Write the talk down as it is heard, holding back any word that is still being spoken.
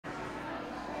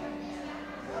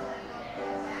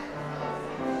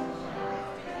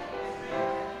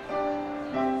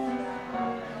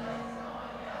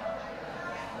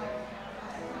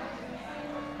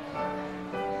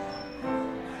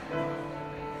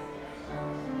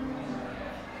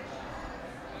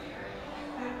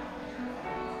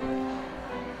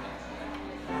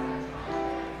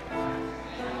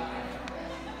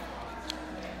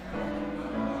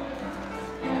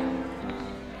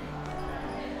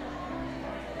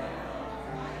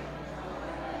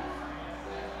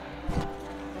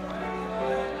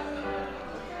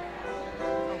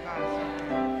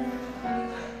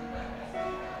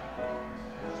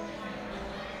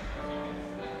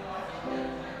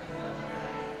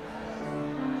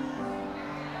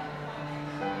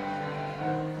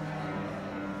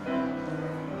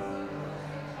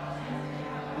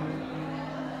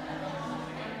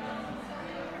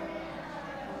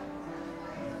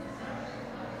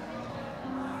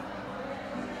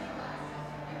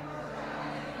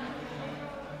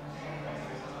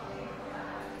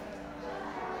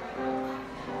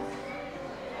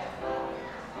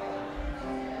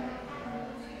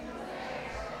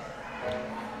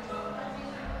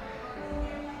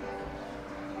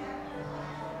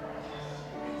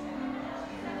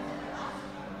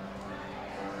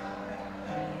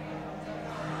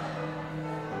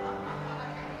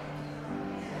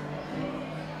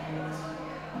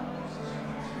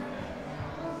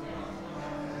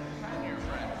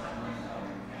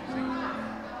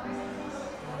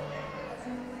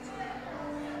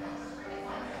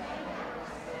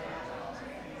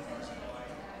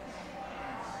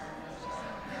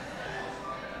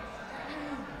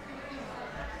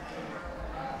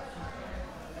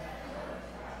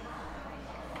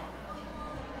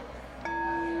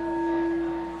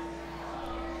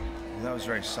That was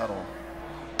very subtle.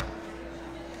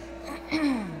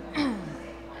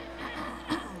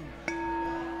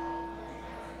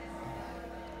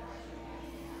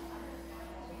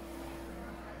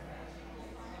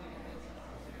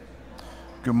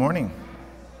 Good morning.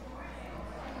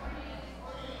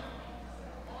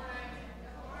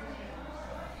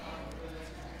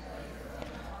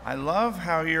 I love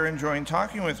how you're enjoying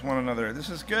talking with one another. This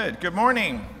is good. Good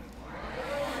morning.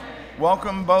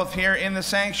 Welcome both here in the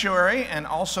sanctuary and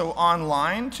also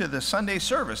online to the Sunday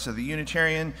service of the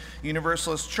Unitarian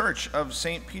Universalist Church of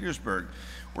St. Petersburg.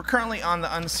 We're currently on the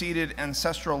unceded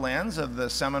ancestral lands of the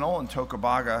Seminole and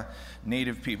Tocobaga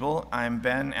Native people. I'm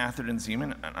Ben Atherton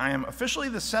Zeman, and I am officially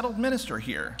the settled minister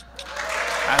here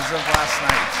as of last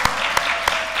night.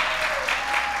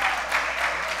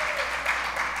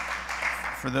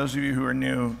 For those of you who are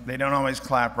new, they don't always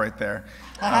clap right there.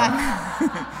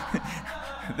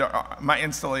 My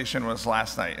installation was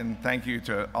last night, and thank you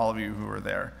to all of you who were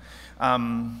there.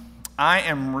 I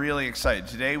am really excited.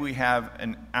 Today we have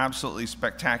an absolutely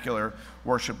spectacular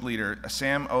worship leader.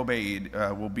 Sam Obeid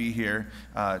will be here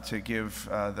to give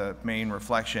the main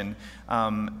reflection.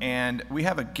 And we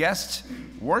have a guest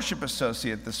worship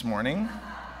associate this morning.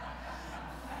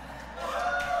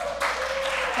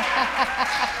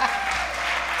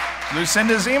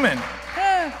 Lucinda Zeman.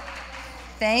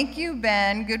 Thank you,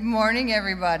 Ben. Good morning,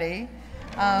 everybody.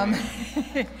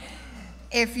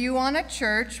 If you want a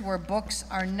church where books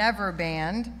are never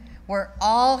banned, where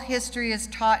all history is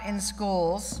taught in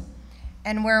schools,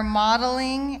 and where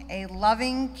modeling a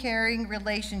loving, caring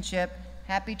relationship,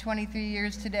 happy 23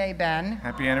 years today, Ben.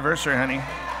 Happy anniversary, honey.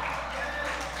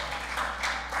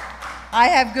 I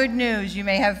have good news. You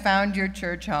may have found your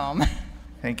church home.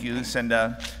 Thank you,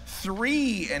 Lucinda.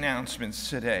 3 announcements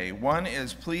today. One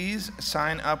is please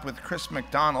sign up with Chris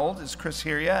McDonald. Is Chris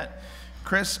here yet?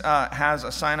 Chris has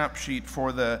a sign-up sheet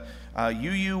for the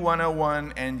UU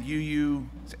 101 and UU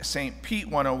St. Pete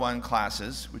 101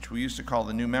 classes, which we used to call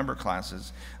the new member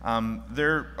classes.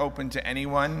 They're open to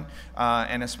anyone,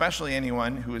 and especially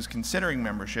anyone who is considering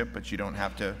membership, but you don't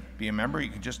have to be a member. You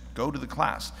can just go to the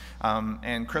class.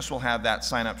 And Chris will have that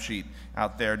sign-up sheet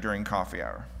out there during coffee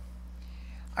hour.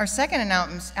 Our second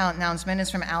announcement is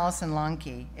from Allison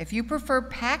Lonkey. If you prefer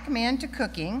Pac-Man to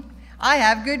cooking, I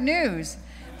have good news.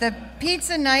 The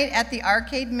pizza night at the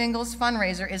Arcade Mingles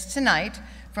fundraiser is tonight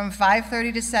from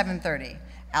 5:30 to 7:30.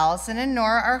 Allison and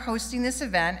Nora are hosting this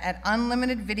event at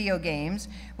Unlimited Video Games,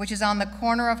 which is on the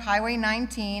corner of Highway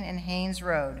 19 and Haynes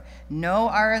Road. No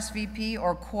RSVP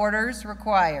or quarters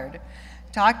required.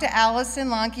 Talk to Allison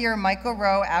Lonkey or Michael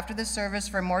Rowe after the service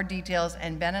for more details,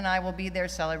 and Ben and I will be there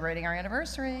celebrating our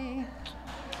anniversary.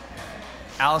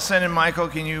 Allison and Michael,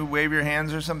 can you wave your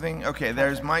hands or something? Okay,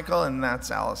 there's Michael, and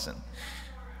that's Allison.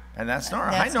 And that's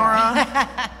Nora. That's Hi,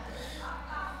 Nora.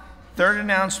 Third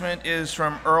announcement is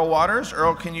from Earl Waters.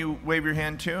 Earl, can you wave your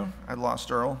hand too? I lost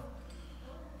Earl.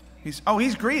 He's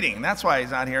greeting. That's why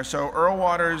he's not here. So Earl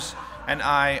Waters and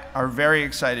I are very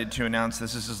excited to announce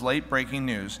this. This is late breaking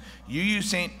news. UU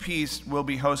St. Pete will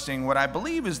be hosting what I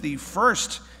believe is the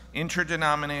first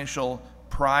interdenominational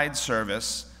pride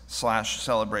service /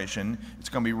 celebration. It's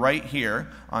going to be right here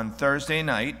on Thursday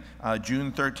night,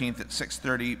 June 13th at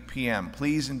 6:30 p.m.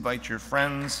 Please invite your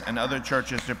friends and other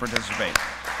churches to participate.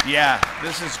 Yeah,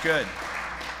 this is good.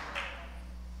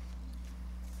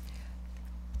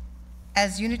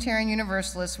 As Unitarian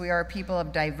Universalists, we are a people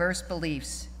of diverse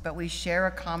beliefs, but we share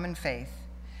a common faith,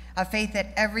 a faith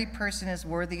that every person is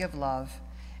worthy of love,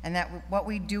 and that what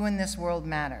we do in this world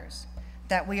matters,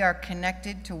 that we are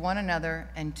connected to one another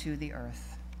and to the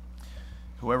earth.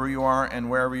 Whoever you are and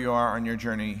wherever you are on your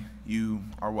journey, you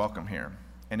are welcome here.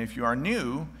 And if you are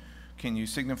new, can you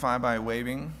signify by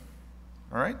waving?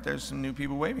 All right, there's some new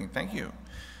people waving. Thank you.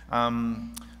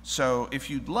 So if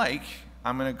you'd like,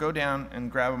 I'm going to go down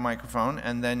and grab a microphone,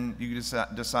 and then you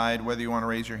can decide whether you want to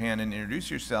raise your hand and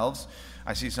introduce yourselves.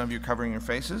 I see some of you covering your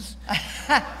faces.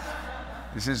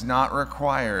 This is not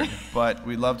required, but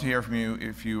we'd love to hear from you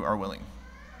if you are willing.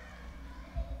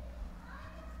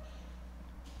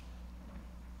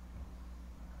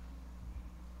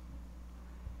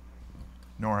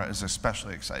 Nora is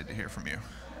especially excited to hear from you.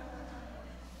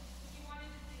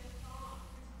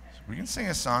 So we can sing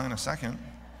a song in a second.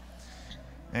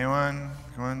 Anyone?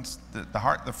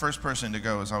 The first person to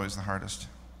go is always the hardest.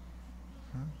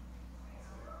 Huh?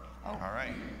 Oh. All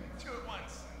right. 2 at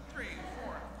once. 3,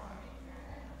 4,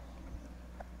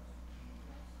 5.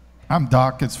 I'm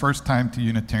Doc. It's first time to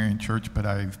Unitarian Church, but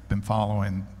I've been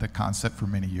following the concept for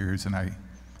many years, and I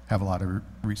have a lot of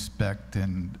respect,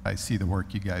 and I see the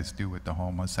work you guys do with the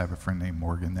homeless. I have a friend named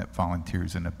Morgan that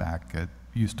volunteers in the back,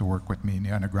 used to work with me in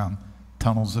the underground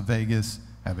tunnels of Vegas.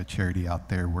 I have a charity out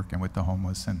there working with the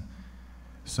homeless, and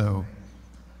so,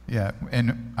 yeah,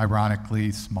 and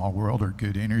ironically, small world or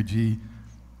good energy.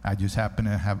 I just happened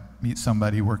to meet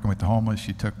somebody working with the homeless.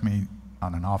 She took me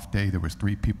on an off day. There was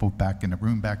 3 people back in the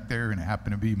room back there, and it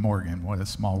happened to be Morgan. What a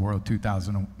small world,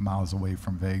 2,000 miles away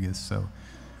from Vegas. So,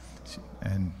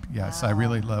 and yes, wow. I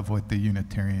really love what the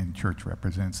Unitarian Church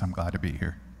represents. I'm glad to be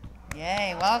here.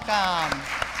 Yay, welcome.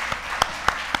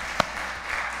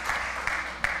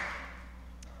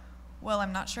 Well,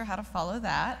 I'm not sure how to follow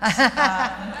that.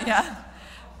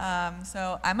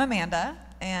 So I'm Amanda,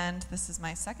 and this is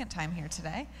my second time here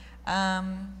today.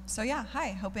 So yeah,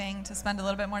 hi, hoping to spend a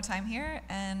little bit more time here,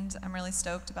 and I'm really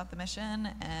stoked about the mission,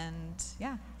 and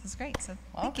yeah, this is great, so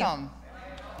thank you. Welcome.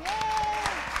 Yay.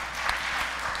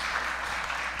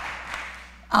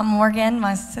 I'm Morgan,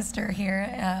 my sister here.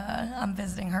 I'm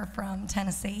visiting her from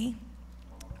Tennessee.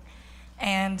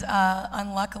 And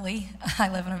unluckily, I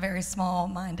live in a very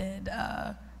small-minded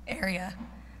area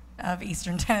of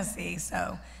eastern Tennessee,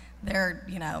 so there,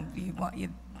 you're not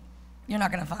going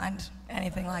to find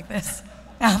anything like this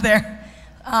out there.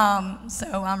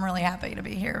 So I'm really happy to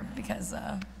be here because,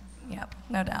 yep,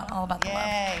 no doubt, all about the love.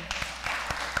 Yay.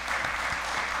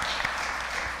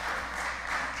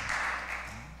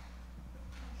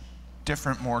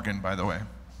 Different Morgan, by the way.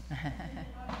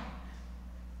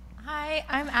 Hi,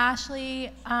 I'm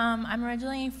Ashley. I'm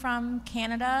originally from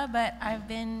Canada, but I've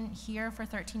been here for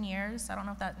 13 years. I don't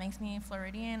know if that makes me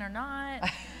Floridian or not.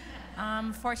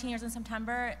 14 years in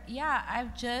September. Yeah,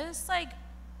 I've just,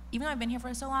 even though I've been here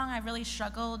for so long, I've really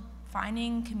struggled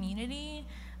finding community,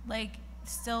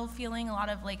 still feeling a lot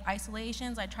of,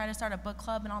 isolations. I try to start a book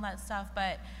club and all that stuff,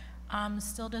 but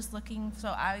still just looking. So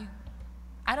I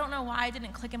don't know why I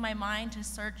didn't click in my mind to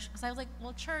search, because I was like,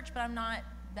 well, church, but I'm not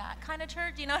that kind of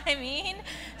church, you know what I mean?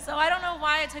 So I don't know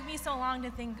why it took me so long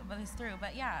to think this through,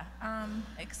 but yeah,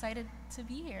 excited to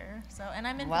be here. So, and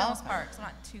I'm in Mills Park, so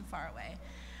not too far away.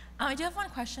 I do have one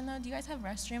question though. Do you guys have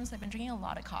restrooms? I've been drinking a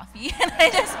lot of coffee, and I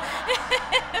just.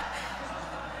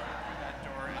 That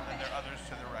door, and then there are others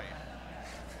to the right.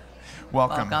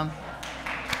 Welcome. Welcome.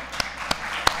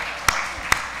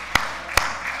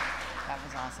 That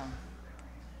was awesome.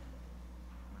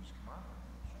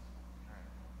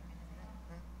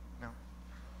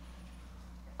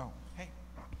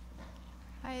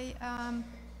 Hi,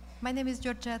 my name is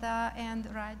Georgetta and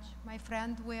Raj, my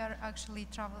friend. We are actually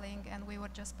traveling and we were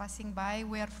just passing by.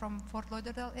 We are from Fort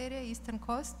Lauderdale area, Eastern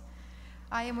Coast.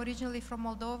 I am originally from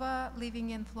Moldova,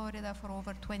 living in Florida for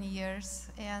over 20 years.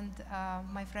 And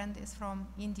my friend is from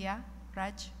India,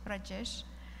 Rajesh,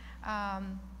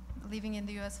 living in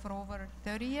the US for over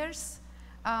 30 years.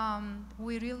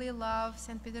 We really love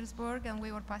St. Petersburg and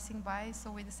we were passing by, so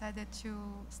we decided to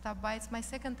stop by. It's my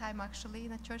second time actually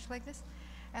in a church like this.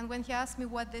 And when he asked me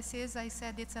what this is, I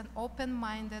said it's an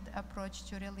open-minded approach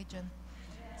to religion.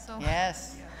 So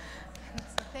yes.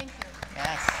 So thank you.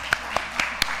 Yes.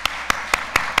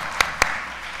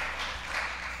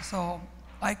 So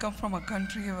I come from a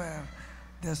country where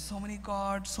there's so many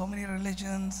gods, so many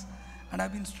religions, and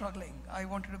I've been struggling. I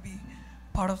wanted to be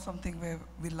part of something where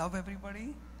we love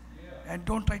everybody and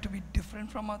don't try to be different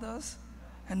from others.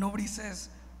 And nobody says,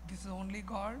 this is the only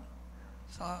God.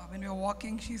 So when we were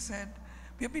walking, she said,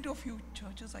 we have been to a few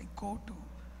churches I go to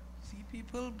see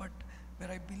people, but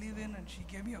where I believe in, and she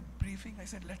gave me a briefing. I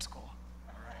said, let's go.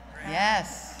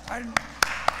 Yes. And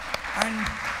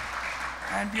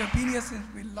we have been here since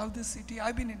we love this city.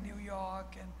 I've been in New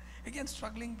York, and again,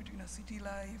 struggling between a city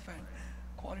life and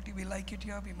quality. We like it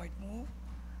here, we might move,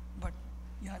 but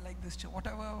yeah, I like this church.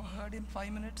 Whatever I've heard in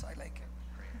 5 minutes, I like it.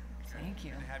 Thank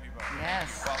you. Good to have you both.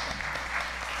 Yes. Welcome.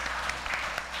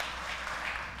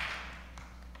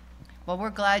 Well,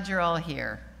 we're glad you're all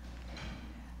here.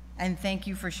 And thank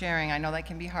you for sharing. I know that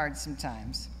can be hard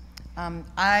sometimes.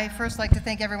 I first like to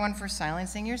thank everyone for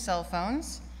silencing your cell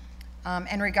phones.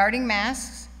 And regarding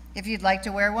masks, if you'd like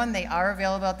to wear one, they are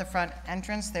available at the front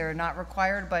entrance. They're not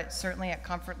required, but certainly at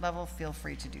comfort level, feel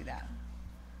free to do that.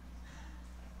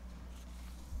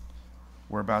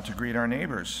 we're about to greet our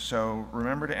neighbors. So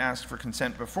remember to ask for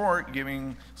consent before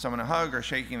giving someone a hug or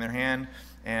shaking their hand.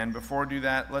 And before we do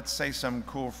that, let's say some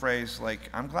cool phrase like,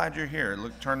 I'm glad you're here.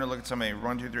 Turn to look at somebody.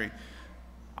 1, 2, 3.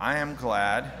 I am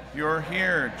glad you're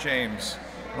here, James.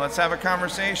 Let's have a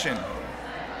conversation.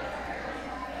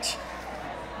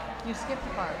 You skipped a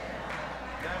part.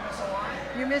 Did I miss a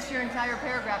line? You missed your entire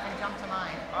paragraph and jumped to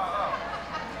mine.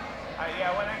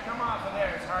 Yeah, when I come off of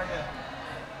there, it's hard to.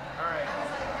 All right.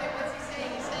 What's he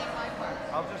saying? He's saying my part.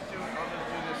 I'll just do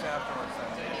this afterwards.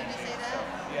 That's it. You need to say that?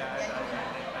 Yeah.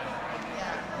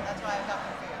 Yeah, that's why I got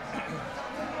confused.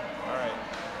 All right.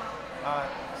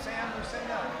 Sam,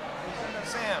 Lucinda,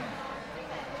 Sam.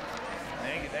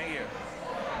 Thank you.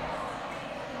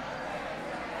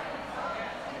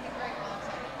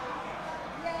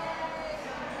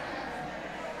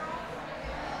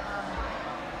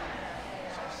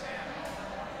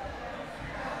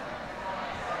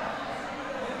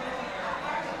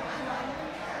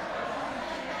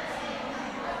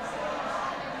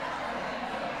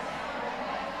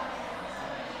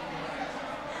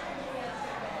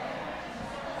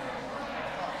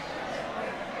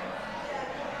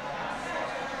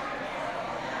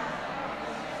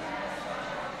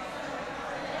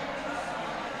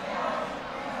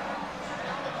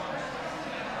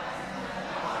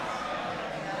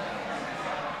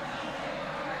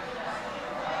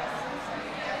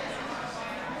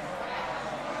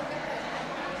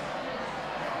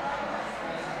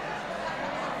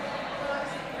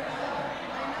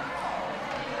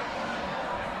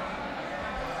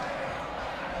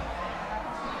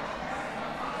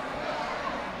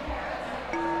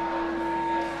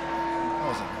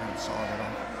 Saw it at all.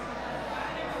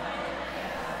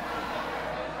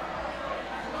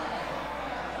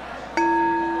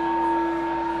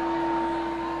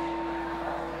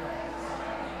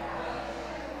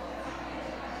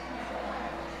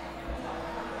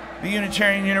 The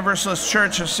Unitarian Universalist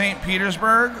Church of St.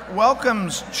 Petersburg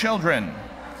welcomes children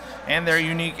and their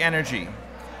unique energy.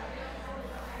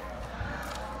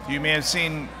 You may have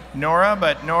seen Nora,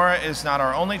 but Nora is not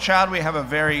our only child. We have a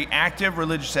very active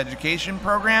religious education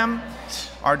program.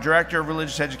 Our Director of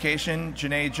Religious Education,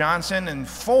 Janae Johnson, and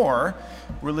 4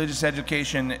 religious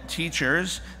education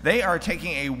teachers. They are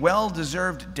taking a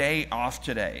well-deserved day off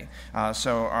today.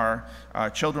 So our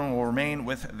children will remain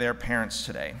with their parents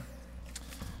today.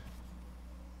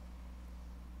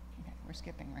 Okay, we're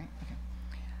skipping, right? Okay.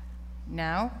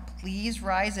 Now, please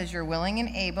rise as you're willing and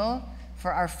able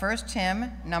for our first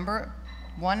hymn, number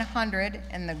 100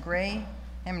 in the gray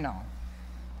hymnal.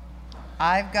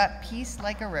 I've got peace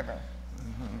like a river.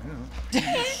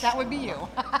 That would be you.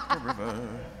 A river.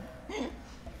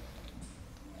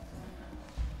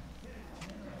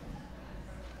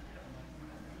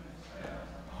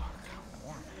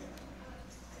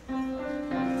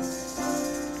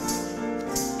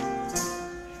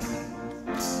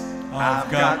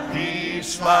 I've got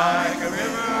peace like a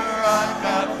river. I've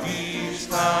got peace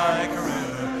like a river.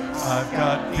 I've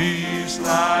got peace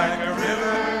like a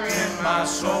river in my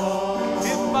soul.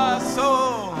 In my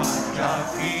soul. I've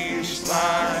got peace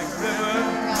like a river.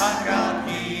 I've got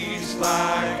peace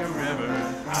like a river.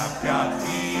 I've got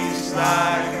peace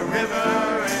like a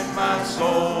river in my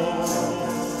soul.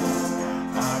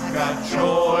 I've got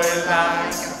joy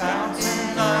like a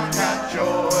fountain. I've got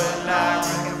joy like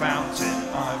a fountain.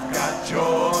 I've got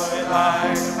joy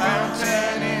like a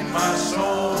fountain in my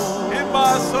soul. In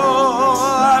my soul.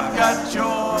 I've got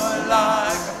joy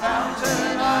like a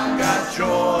fountain. I've got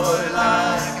joy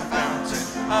like a fountain.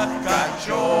 I've got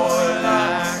joy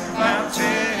like a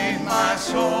fountain in my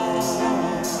soul.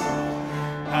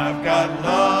 I've got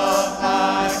love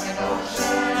like an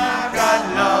ocean. I've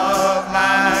got love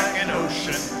like an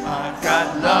ocean. I've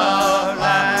got love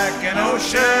like an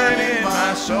ocean in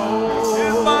my soul.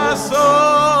 In my soul.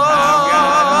 I've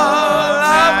got love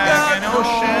like an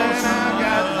ocean. I've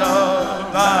got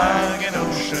love like an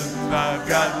ocean. I've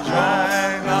got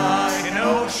joy like an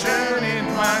ocean in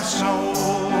my soul.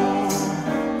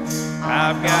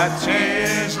 I've got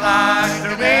tears like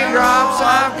the raindrops.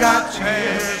 I've got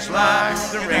tears like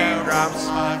the raindrops.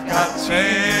 I've got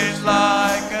tears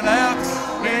like an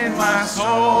apple in my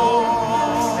soul.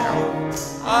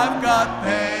 I've got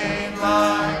pain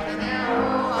like an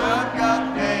arrow. I've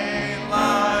got pain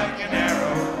like an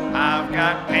arrow. I've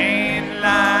got pain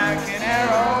like an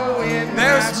arrow in my soul.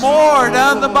 There's more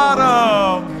down the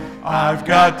bottom. I've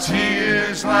got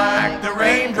tears like the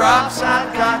raindrops.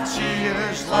 I've got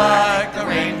tears like the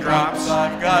raindrops.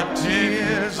 I've got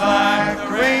tears like the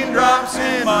raindrops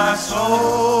in my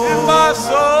soul. In my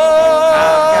soul.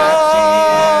 I've got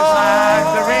tears like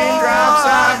the raindrops.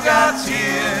 I've got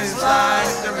tears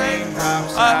like the raindrops.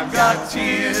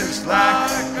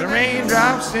 like the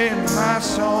raindrops in my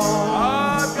soul.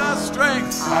 I've got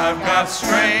strength. I've got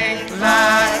strength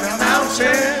like a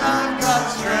mountain. I've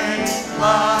got strength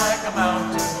like a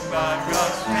mountain. I've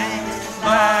got strength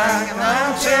Like a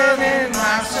mountain in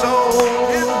my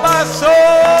soul. in my soul.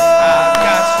 I've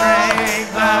got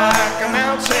strength like a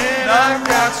mountain. I've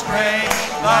got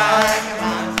strength like a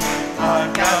mountain.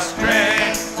 I've got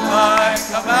strength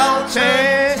like a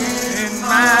mountain in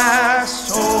my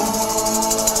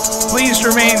soul. Please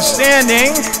remain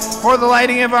standing for the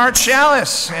lighting of our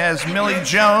chalice as Millie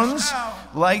Jones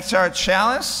lights our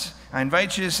chalice. I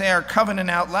invite you to say our covenant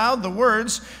out loud. The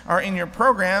words are in your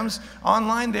programs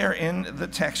online there in the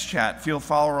text chat. If you'll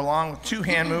follow along with two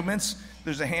hand movements,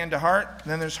 there's a hand to heart,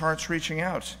 then there's hearts reaching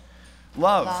out.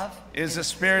 Love is the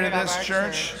spirit of this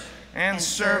church, and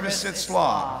service its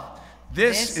law.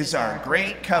 This is our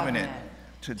great covenant,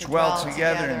 to dwell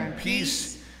together in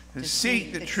peace, to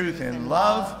seek the truth in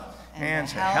love, and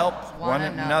to help one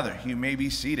another. You may be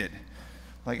seated.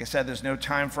 Like I said, there's no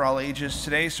time for all ages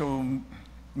today, so we'll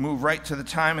move right to the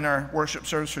time in our worship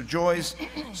service for joys,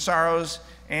 sorrows,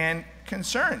 and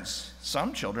concerns.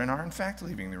 Some children are, in fact,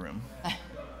 leaving the room.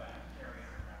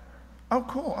 Oh,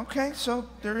 cool. Okay, so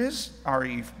there is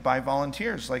RE by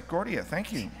volunteers like Gordia.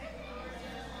 Thank you.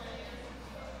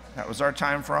 That was our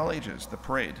time for all ages, the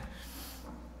parade.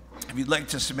 If you'd like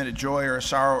to submit a joy or a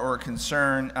sorrow or a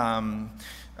concern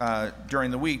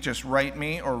during the week, just write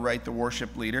me or write the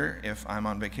worship leader if I'm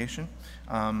on vacation.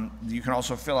 You can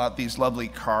also fill out these lovely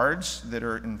cards that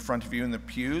are in front of you in the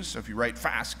pews. So if you write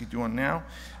fast, you can do one now.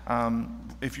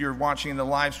 If you're watching the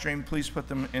live stream, please put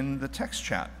them in the text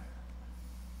chat.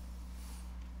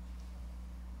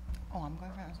 Oh, I'm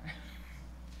going fast.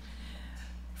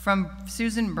 From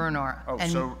Susan Bernor. Oh,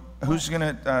 so who's going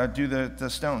to do the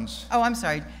stones? Oh, I'm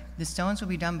sorry. The stones will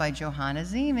be done by Johanna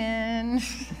Zeman.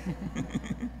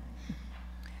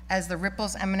 As the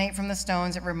ripples emanate from the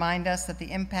stones, it reminds us that the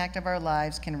impact of our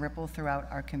lives can ripple throughout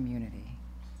our community.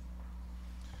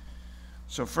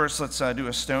 So first, let's do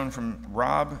a stone from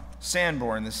Rob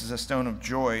Sanborn. This is a stone of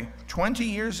joy. 20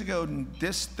 years ago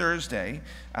this Thursday,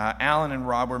 Alan and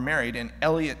Rob were married in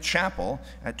Elliott Chapel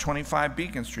at 25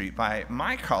 Beacon Street by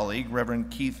my colleague, Reverend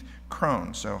Keith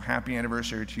Crone. So happy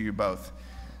anniversary to you both.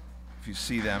 If you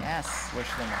see them, Yes. wish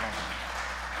them a happy.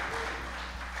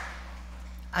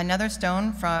 Another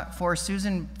stone for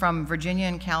Susan from Virginia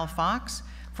and Cal Fox,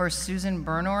 for Susan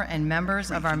Bernor and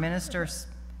members of our minister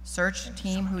search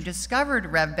team who discovered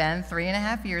Rev Ben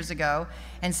 3.5 years ago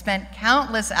and spent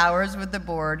countless hours with the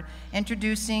board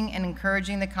introducing and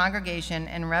encouraging the congregation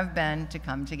and Rev Ben to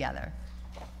come together.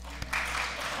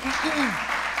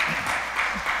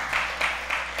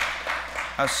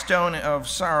 A stone of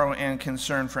sorrow and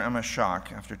concern for Emma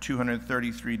Schock. After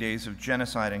 233 days of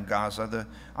genocide in Gaza, the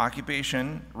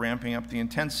occupation ramping up the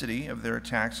intensity of their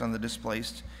attacks on the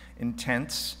displaced in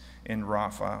tents in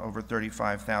Rafah. Over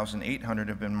 35,800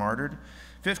 have been martyred,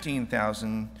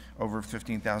 over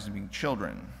 15,000 being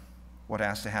children. What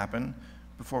has to happen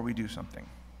before we do something?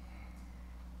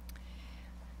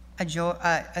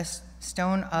 A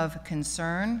stone of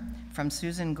concern from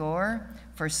Susan Gore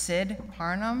for Sid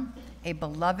Parnham, a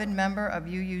beloved member of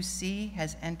UUC,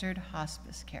 has entered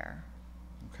hospice care.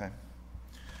 Okay.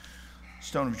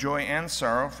 Stone of joy and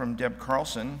sorrow from Deb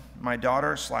Carlson. My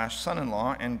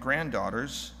daughter/son-in-law and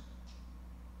granddaughters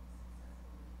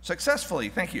successfully,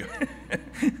 thank you,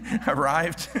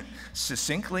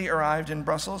 successfully arrived in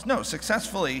Brussels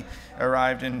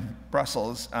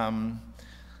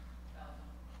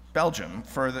Belgium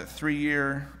for the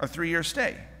three-year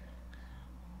stay.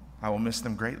 I will miss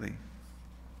them greatly.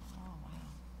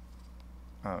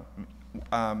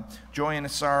 Joy and a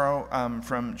sorrow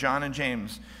from John and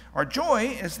James. Our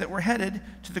joy is that we're headed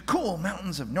to the cool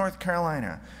mountains of North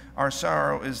Carolina. Our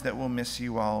sorrow is that we'll miss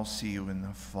you all. See you in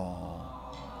the fall.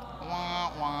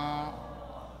 Wah, wah.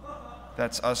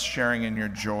 That's us sharing in your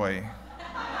joy.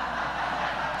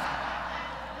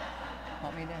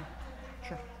 Want me to?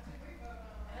 Sure.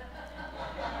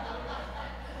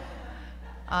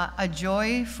 A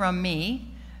joy from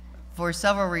me for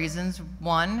several reasons.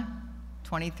 1,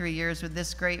 23 years with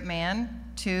this great man.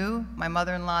 2, my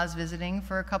mother-in-law's visiting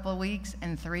for a couple of weeks.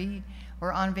 And 3,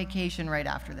 we're on vacation right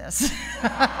after this.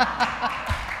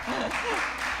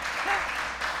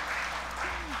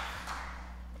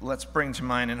 Let's bring to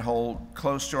mind and hold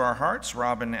close to our hearts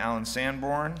Rob and Alan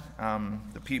Sanborn,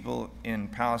 the people in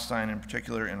Palestine, in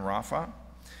particular in Rafah,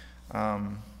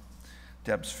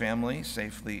 Deb's family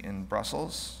safely in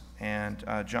Brussels, and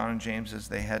John and James as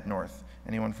they head north.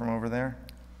 Anyone from over there?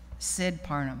 Sid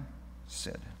Parnham.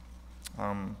 Sid.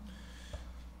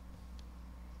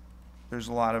 there's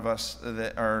a lot of us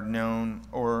that are known,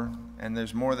 and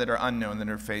there's more that are unknown that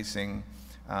are facing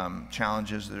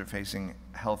challenges, that are facing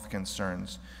health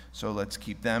concerns. So let's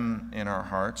keep them in our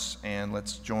hearts, and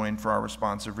let's join for our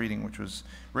responsive reading, which was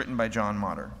written by John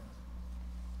Motter.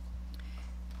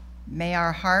 May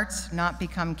our hearts not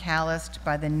become calloused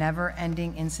by the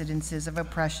never-ending incidences of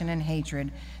oppression and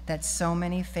hatred that so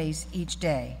many face each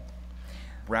day.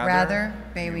 Rather,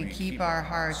 may we keep our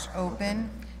hearts open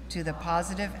to the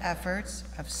positive efforts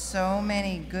of so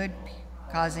many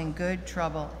causing good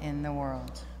trouble in the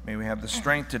world. May we have the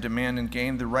strength to demand and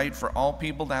gain the right for all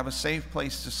people to have a safe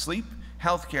place to sleep,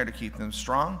 health care to keep them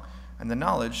strong, and the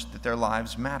knowledge that their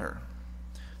lives matter.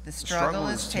 The struggle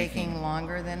is taking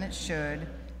longer than it should,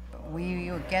 but we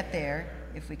will get there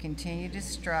if we continue to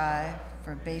strive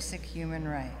for basic human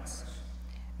rights.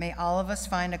 May all of us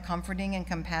find a comforting and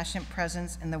compassionate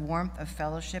presence in the warmth of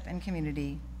fellowship and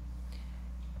community.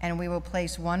 And we will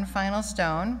place one final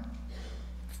stone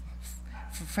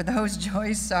for those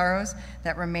joys, sorrows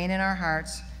that remain in our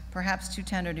hearts, perhaps too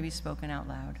tender to be spoken out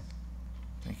loud.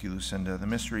 Thank you, Lucinda. The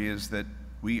mystery is that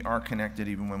we are connected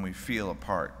even when we feel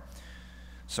apart.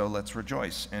 So let's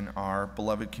rejoice in our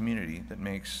beloved community that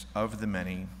makes of the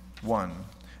many one.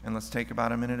 And let's take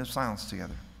about a minute of silence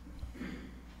together.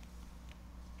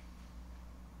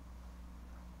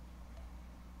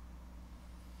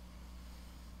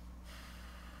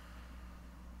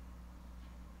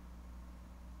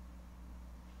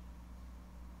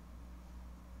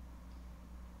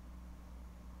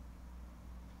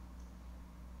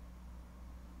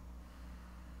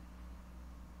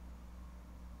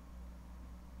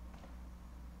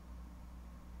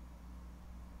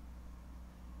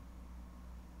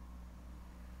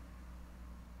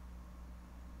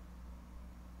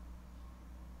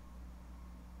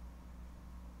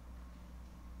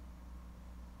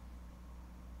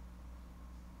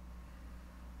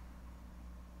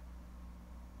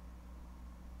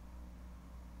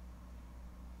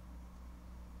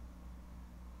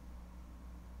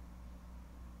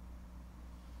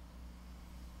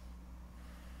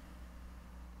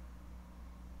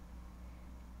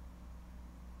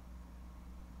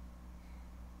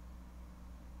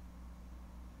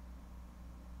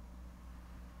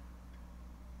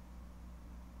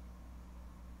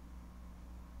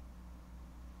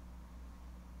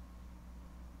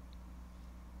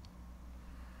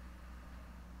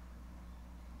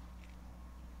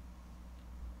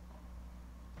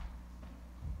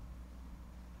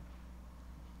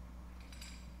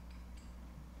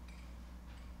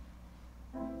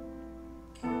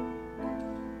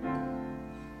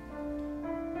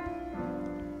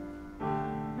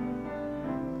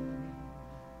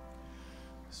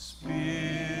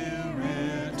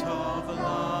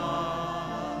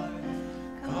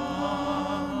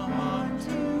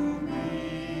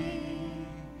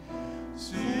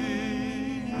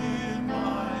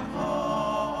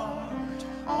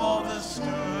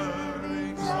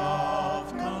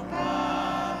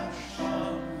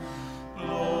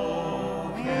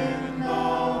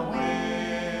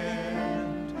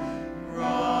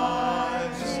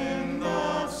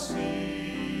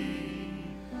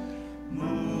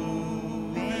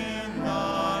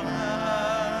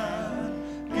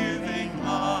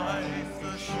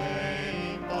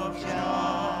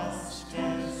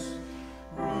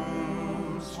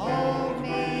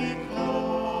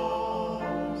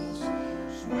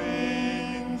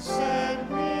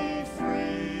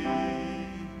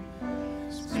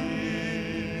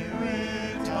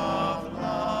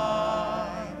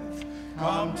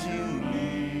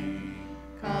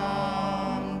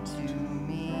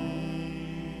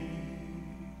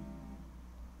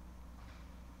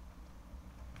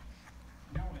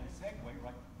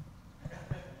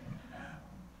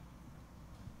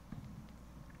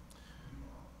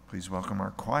 Please welcome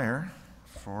our choir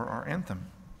for our anthem.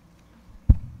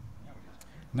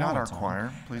 Not our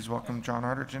choir. Please welcome John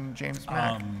Arterton and James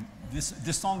Mack.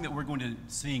 This song that we're going to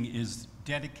sing is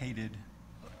dedicated,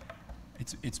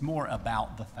 it's more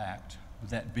about the fact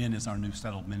that Ben is our new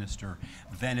settled minister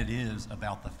than it is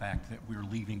about the fact that we're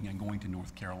leaving and going to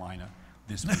North Carolina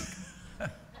this week.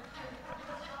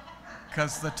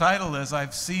 Because the title is,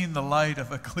 I've seen the light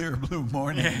of a clear blue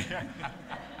morning.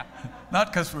 Not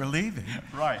because we're leaving.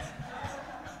 Right.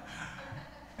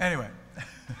 Anyway.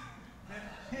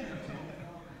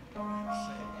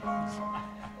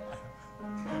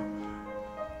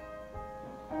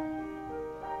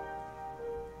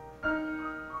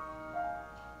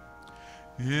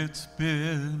 It's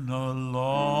been a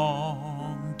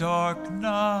long, dark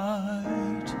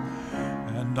night,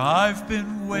 and I've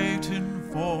been waiting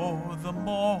for the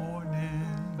morning.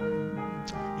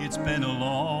 It's been a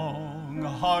long,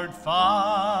 hard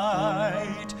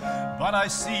fight, but I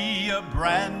see a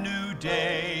brand new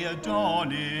day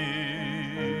a-dawning.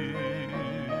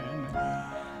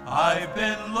 I've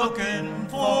been looking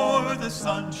for the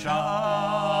sunshine,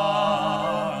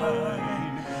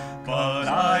 but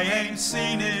I ain't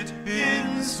seen it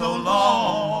in so long.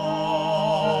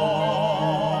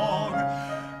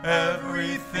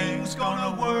 Everything's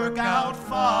gonna work out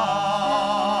fine,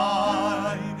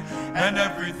 and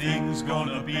everything's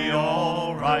gonna be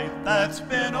all right. That's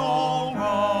been all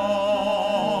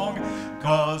wrong,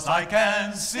 'cause I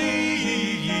can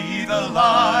see the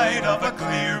light of a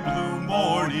clear blue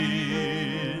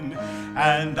morning,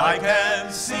 and I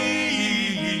can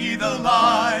see the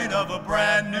light of a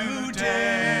brand new day.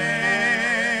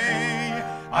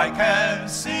 I can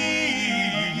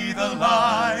see the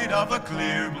light of a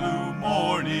clear blue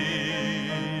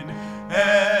morning.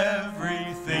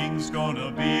 Everything's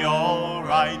gonna be all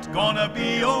right, gonna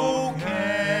be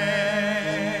okay.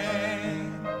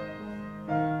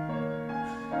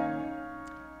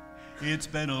 It's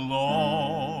been a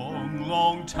long,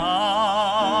 long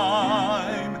time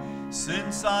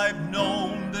since I've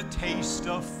known the taste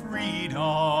of freedom.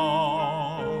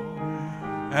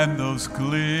 And those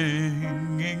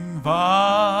clinging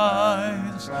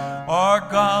vines are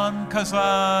gone, 'cause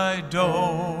I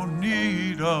don't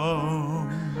need them.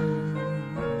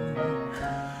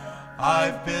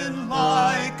 I've been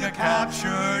like a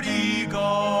captured eagle.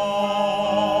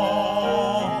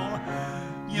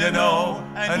 You know,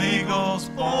 an eagle's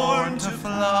born to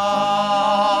fly.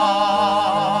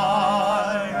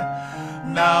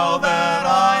 Now that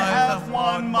I have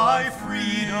won my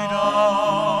freedom,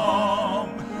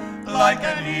 like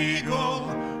an eagle,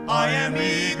 I am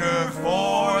eager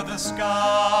for the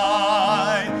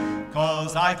sky.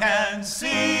 'Cause I can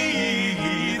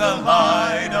see the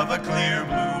light of a clear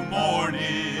blue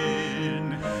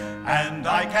morning, and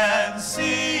I can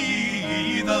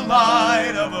see the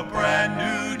light of a brand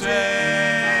new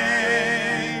day.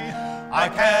 I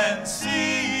can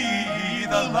see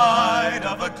the light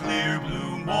of a clear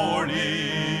blue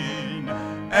morning.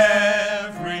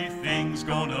 Everything's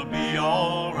gonna be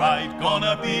all right,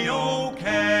 gonna be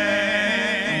okay.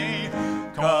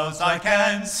 'Cause I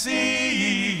can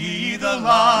see the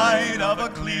light of a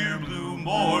clear blue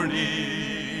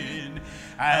morning,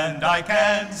 and I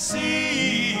can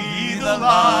see the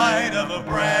light of a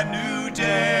brand new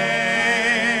day.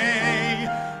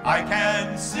 I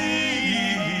can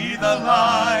see the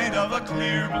light of a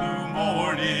clear blue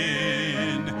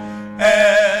morning.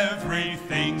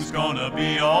 Everything's gonna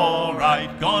be all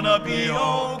right, gonna be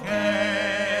okay.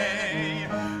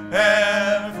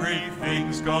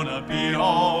 Everything's gonna be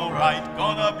all right,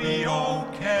 gonna be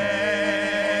okay.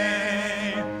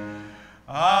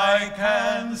 I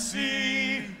can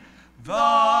see the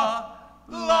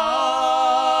light.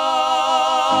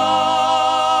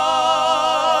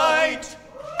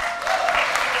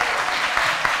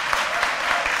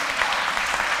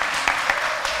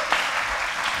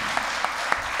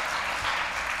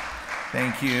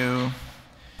 Thank you.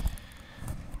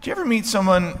 Do you ever meet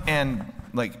someone and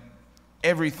like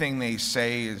everything they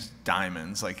say is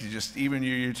diamonds? Like you just, even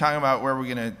you're talking about where we're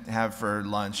gonna have for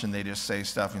lunch, and they just say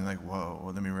stuff, and you're like, whoa,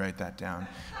 well, let me write that down.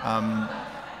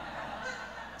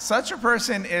 Such a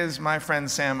person is my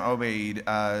friend Sam Obeid.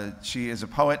 She is a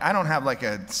poet. I don't have like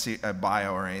a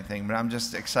bio or anything, but I'm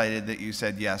just excited that you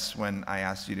said yes when I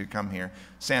asked you to come here.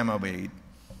 Sam Obeid.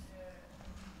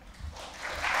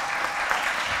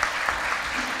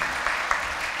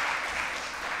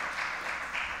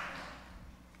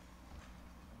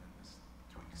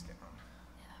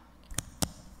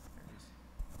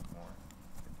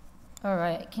 All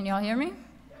right, can y'all hear me?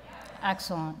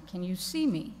 Excellent. Can you see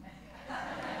me?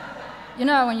 You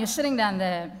know, when you're sitting down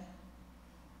there,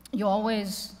 you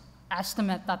always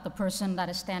estimate that the person that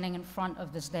is standing in front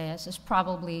of this dais is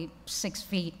probably 6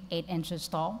 feet 8 inches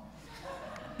tall.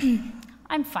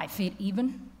 I'm 5 feet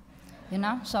even, you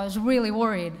know? So I was really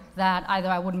worried that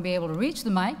either I wouldn't be able to reach the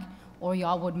mic or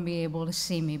y'all wouldn't be able to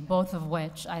see me, both of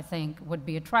which I think would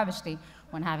be a travesty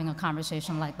when having a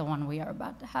conversation like the one we are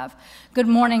about to have. Good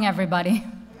morning, everybody.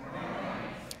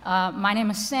 My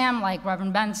name is Sam, like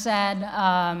Reverend Ben said.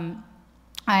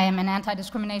 I am an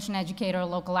anti-discrimination educator, a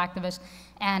local activist,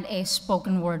 and a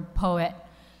spoken word poet.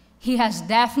 He has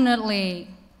definitely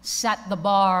set the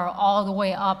bar all the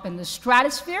way up in the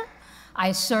stratosphere.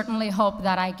 I certainly hope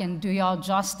that I can do y'all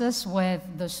justice with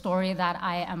the story that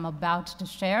I am about to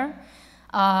share.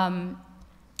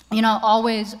 You know,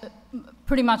 always,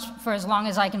 pretty much for as long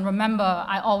as I can remember,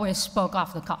 I always spoke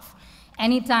off the cuff.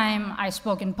 Anytime I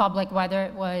spoke in public, whether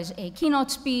it was a keynote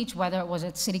speech, whether it was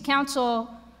at city council,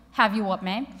 have you what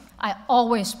may. I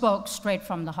always spoke straight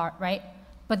from the heart, right?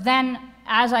 But then,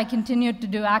 as I continued to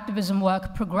do activism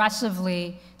work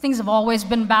progressively, things have always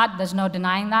been bad, there's no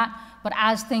denying that, but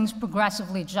as things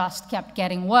progressively just kept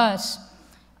getting worse,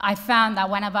 I found that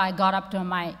whenever I got up to a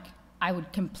mic, I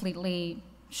would completely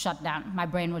shut down. My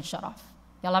brain would shut off.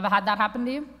 Y'all ever had that happen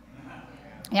to you?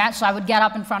 Yeah, so I would get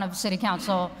up in front of city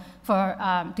council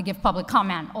to give public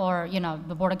comment, or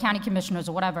the Board of County Commissioners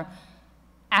or whatever,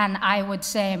 and I would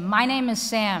say, my name is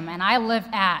Sam, and I live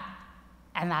at,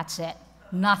 and that's it.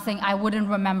 Nothing, I wouldn't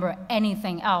remember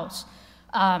anything else,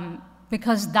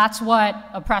 because that's what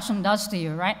oppression does to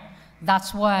you, right?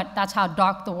 That's how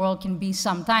dark the world can be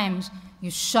sometimes.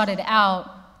 You shut it out,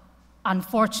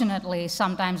 unfortunately,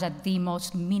 sometimes at the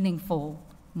most meaningful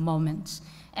moments.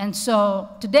 And so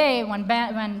today, when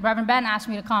Reverend Ben asked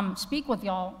me to come speak with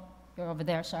y'all, you're over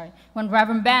there, sorry. When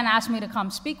Reverend Ben asked me to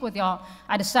come speak with y'all,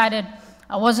 I decided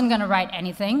I wasn't gonna write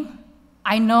anything.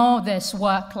 I know this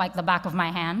work like the back of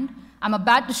my hand. I'm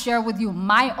about to share with you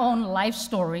my own life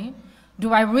story.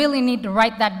 Do I really need to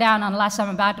write that down unless I'm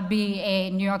about to be a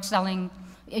New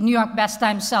York best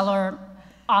time seller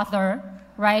author,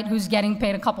 right, who's getting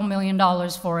paid a couple $1 million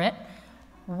for it?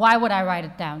 Why would I write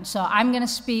it down? So I'm gonna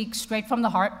speak straight from the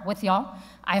heart with y'all.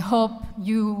 I hope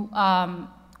you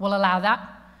will allow that.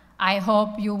 I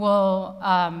hope you will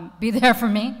be there for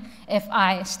me if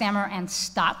I stammer and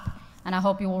stop, and I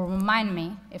hope you will remind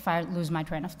me if I lose my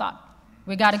train of thought.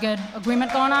 We got a good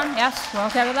agreement going on? Yes? We're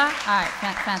okay with that? All right,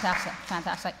 fantastic,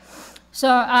 fantastic. So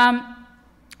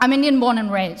I'm Indian born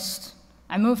and raised.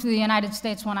 I moved to the United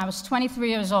States when I was 23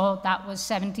 years old. That was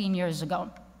 17 years ago.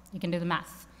 You can do the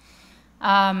math.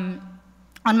 On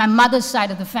my mother's side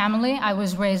of the family, I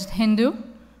was raised Hindu.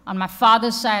 On my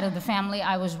father's side of the family,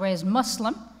 I was raised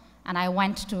Muslim, and I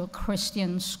went to a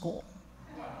Christian school.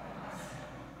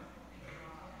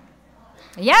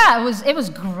 Yeah, it was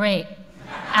great.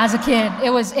 As a kid, it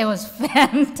was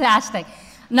fantastic.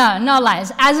 No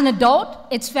lies. As an adult,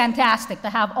 it's fantastic to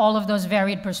have all of those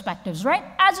varied perspectives, right?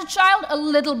 As a child, a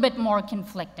little bit more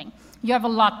conflicting. You have a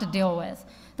lot to deal with.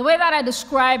 The way that I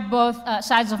describe both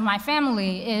sides of my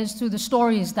family is through the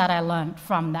stories that I learned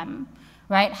from them,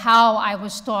 right? How I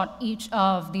was taught each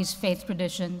of these faith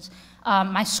traditions.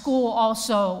 My school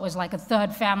also was like a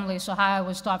third family, so how I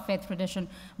was taught faith tradition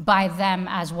by them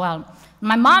as well.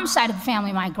 My mom's side of the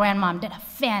family, my grandmom, did a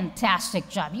fantastic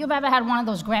job. You've ever had one of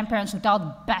those grandparents who tell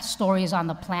the best stories on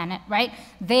the planet, right?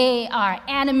 They are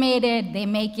animated, they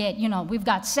make it, we've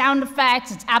got sound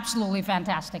effects, it's absolutely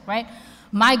fantastic, right?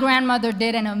 My grandmother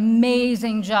did an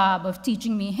amazing job of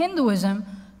teaching me Hinduism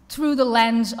through the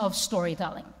lens of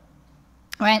storytelling,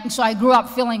 right? And so I grew up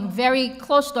feeling very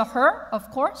close to her,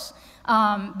 of course,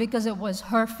 because it was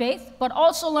her faith, but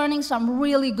also learning some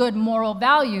really good moral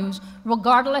values,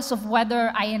 regardless of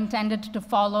whether I intended to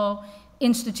follow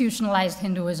institutionalized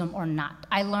Hinduism or not.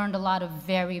 I learned a lot of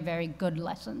very, very good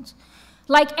lessons.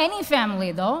 Like any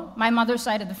family, though, my mother's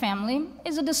side of the family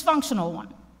is a dysfunctional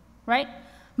one, right?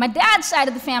 My dad's side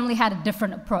of the family had a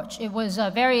different approach. It was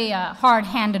a very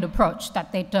hard-handed approach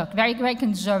that they took, very, very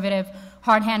conservative,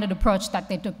 hard-handed approach that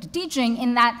they took to teaching,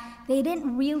 in that they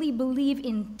didn't really believe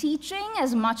in teaching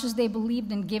as much as they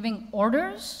believed in giving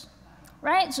orders,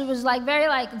 right? So it was like very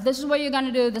like, this is what you're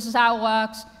gonna do, this is how it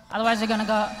works, otherwise you're gonna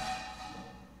go.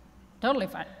 Totally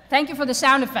fine. Thank you for the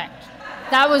sound effect.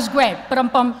 That was great.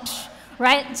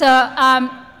 Right? So,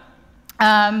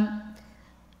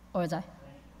 where was I?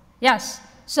 Yes.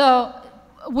 So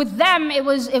with them, it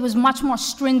was much more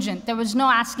stringent. There was no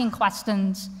asking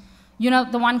questions. You know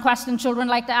the one question children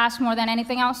like to ask more than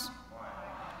anything else?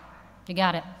 You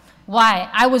got it. Why?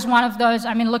 I was one of those,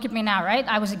 I mean, look at me now, right?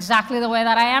 I was exactly the way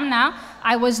that I am now.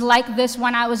 I was like this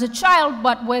when I was a child,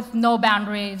 but with no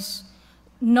boundaries,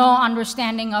 no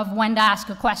understanding of when to ask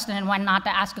a question and when not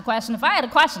to ask a question. If I had a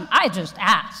question, I just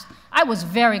asked. I was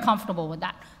very comfortable with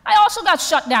that. I also got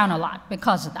shut down a lot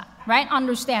because of that, right?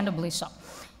 Understandably so.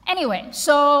 Anyway,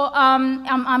 so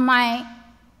on my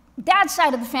dad's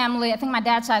side of the family, I think my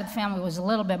dad's side of the family was a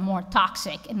little bit more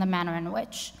toxic in the manner in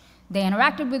which they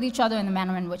interacted with each other, in the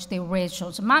manner in which they raised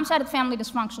children. So mom's side of the family,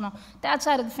 dysfunctional. Dad's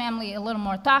side of the family, a little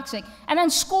more toxic. And then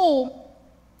school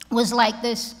was like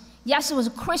this, yes, it was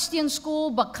a Christian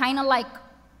school, but kind of like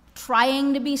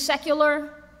trying to be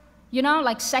secular, you know,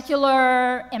 like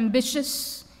secular,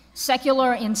 ambitious,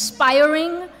 secular,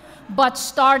 inspiring, but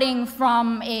starting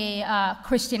from a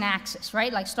Christian axis,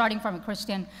 right? Like starting from a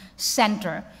Christian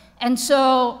center. And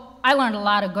so I learned a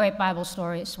lot of great Bible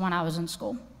stories when I was in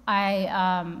school.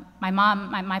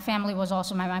 my family was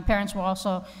also, my parents were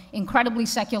also incredibly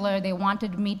secular. They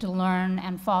wanted me to learn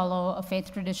and follow a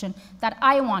faith tradition that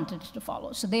I wanted to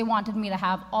follow. So they wanted me to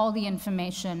have all the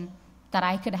information that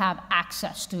I could have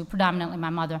access to, predominantly my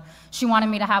mother. She wanted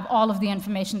me to have all of the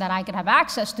information that I could have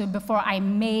access to before I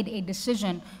made a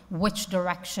decision which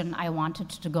direction I wanted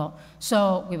to go.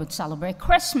 So we would celebrate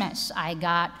Christmas. I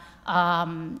got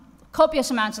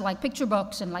copious amounts of like picture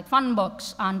books and like fun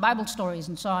books on Bible stories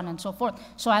and so on and so forth.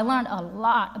 So I learned a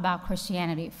lot about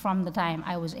Christianity from the time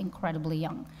I was incredibly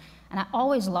young. And I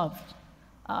always loved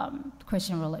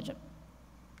Christian religion.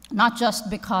 Not just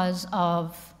because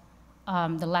of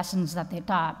the lessons that they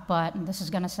taught, but, and this is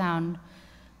gonna sound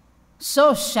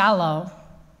so shallow,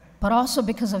 but also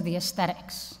because of the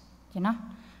aesthetics, you know?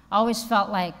 I always felt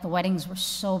like the weddings were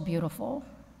so beautiful,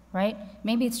 right?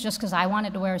 Maybe it's just because I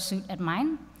wanted to wear a suit at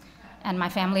mine, and my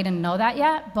family didn't know that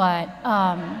yet, but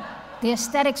the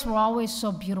aesthetics were always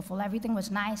so beautiful. Everything was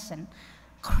nice and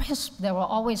crisp. There were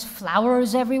always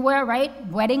flowers everywhere, right?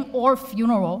 Wedding or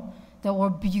funeral, there were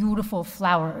beautiful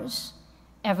flowers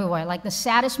everywhere. Like the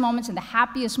saddest moments and the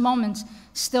happiest moments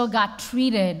still got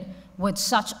treated with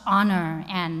such honor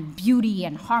and beauty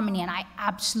and harmony, and I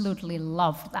absolutely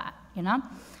loved that, you know?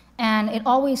 And it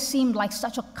always seemed like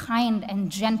such a kind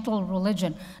and gentle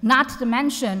religion. Not to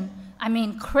mention, I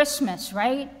mean, Christmas,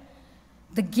 right?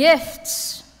 The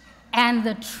gifts and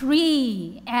the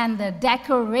tree and the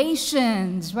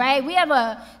decorations, right? We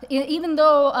have even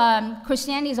though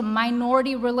Christianity is a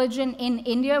minority religion in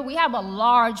India, we have a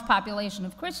large population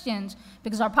of Christians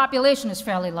because our population is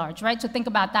fairly large, right? So think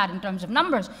about that in terms of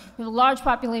numbers. We have a large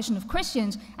population of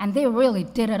Christians, and they really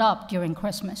did it up during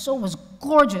Christmas. So it was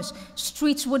gorgeous.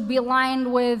 Streets would be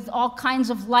lined with all kinds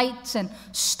of lights and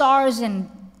stars and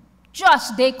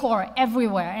just decor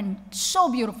everywhere, and so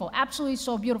beautiful, absolutely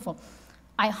so beautiful.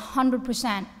 I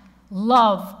 100%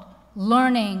 loved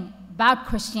learning about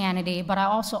Christianity, but I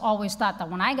also always thought that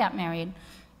when I got married,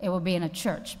 it would be in a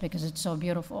church because it's so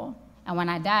beautiful. And when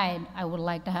I died, I would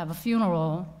like to have a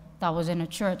funeral that was in a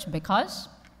church because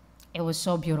it was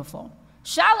so beautiful.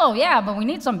 Shallow, yeah, but we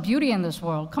need some beauty in this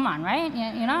world. Come on, right?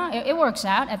 You know, it works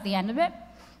out at the end of it.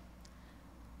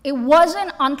 It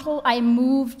wasn't until I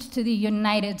moved to the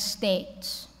United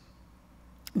States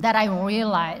that I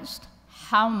realized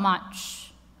how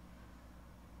much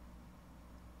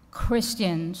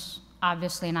Christians,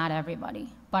 obviously not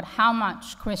everybody, but how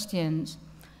much Christians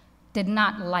did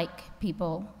not like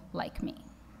people like me.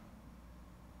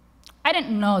 I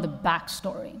didn't know the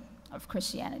backstory of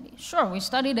Christianity. Sure, we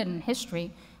studied it in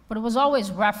history, but it was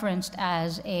always referenced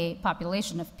as a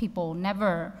population of people,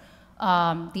 never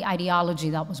the ideology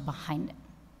that was behind it,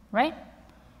 right?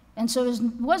 And so it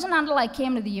wasn't until I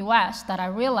came to the US that I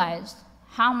realized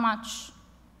how much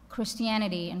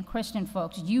Christianity and Christian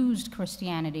folks used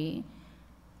Christianity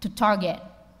to target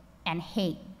and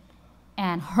hate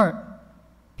and hurt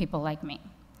people like me.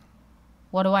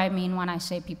 What do I mean when I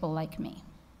say people like me?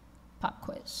 Pop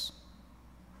quiz.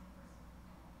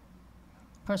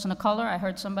 Person of color, I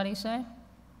heard somebody say.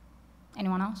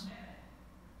 Anyone else?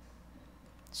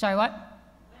 Sorry, what?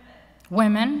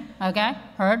 Women, okay,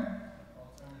 heard.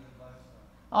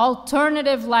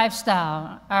 Alternative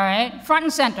lifestyle, all right. Front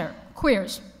and center,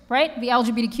 queers, right? The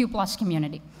LGBTQ plus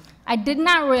community. I did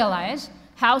not realize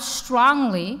how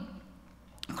strongly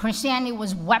Christianity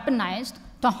was weaponized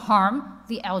to harm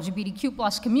the LGBTQ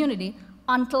plus community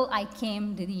until I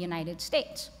came to the United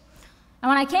States. And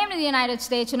when I came to the United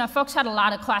States, you know, folks had a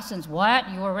lot of questions. What?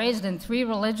 You were raised in 3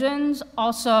 religions?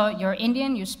 Also, you're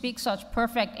Indian, you speak such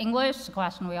perfect English? It's a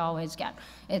question we always get.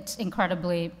 It's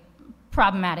incredibly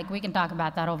problematic. We can talk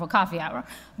about that over coffee hour.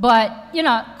 But, you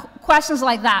know, questions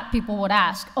like that people would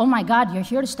ask. Oh my God, you're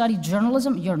here to study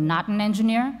journalism? You're not an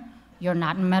engineer? You're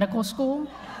not in medical school?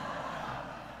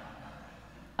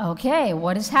 Okay,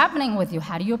 what is happening with you?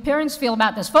 How do your parents feel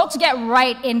about this? Folks get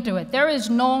right into it. There is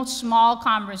no small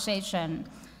conversation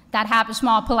that happens,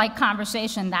 small polite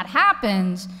conversation that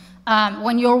happens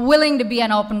when you're willing to be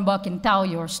an open book and tell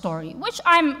your story, which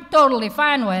I'm totally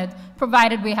fine with,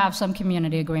 provided we have some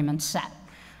community agreements set,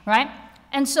 right?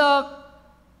 And so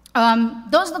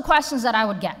those are the questions that I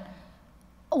would get.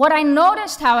 What I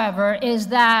noticed, however, is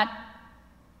that,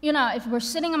 you know, if we're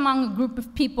sitting among a group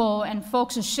of people and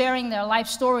folks are sharing their life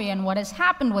story and what has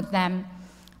happened with them,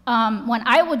 when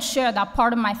I would share that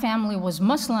part of my family was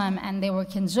Muslim and they were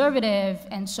conservative,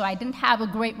 and so I didn't have a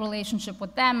great relationship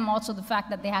with them, also the fact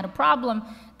that they had a problem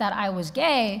that I was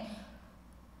gay,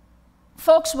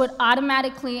 folks would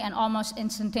automatically and almost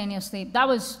instantaneously,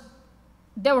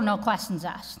 there were no questions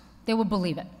asked. They would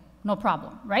believe it, no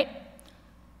problem, right?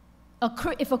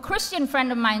 if a Christian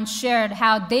friend of mine shared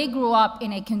how they grew up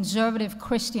in a conservative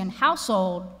Christian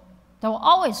household, there were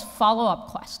always follow-up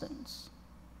questions.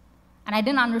 And I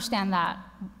didn't understand that.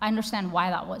 I understand why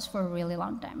that was for a really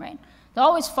long time, right? There are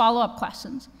always follow-up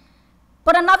questions.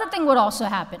 But another thing would also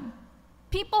happen.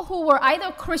 People who were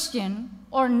either Christian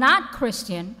or not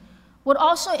Christian would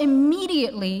also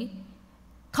immediately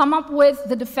come up with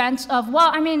the defense of, well,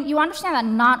 I mean, you understand that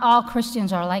not all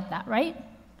Christians are like that, right?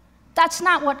 That's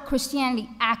not what Christianity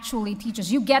actually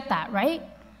teaches. You get that, right?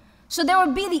 So there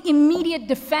would be the immediate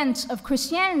defense of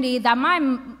Christianity that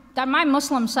my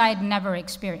Muslim side never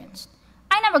experienced.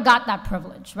 I never got that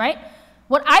privilege, right?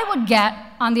 What I would get,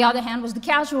 on the other hand, was the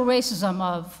casual racism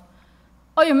of,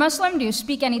 oh, you're Muslim, do you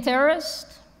speak any terrorist?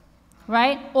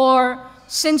 Right? Or,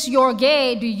 since you're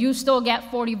gay, do you still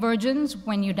get 40 virgins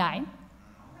when you die?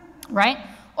 Right?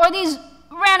 Or these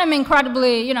random,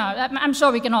 incredibly, you know, I'm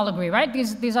sure we can all agree, right?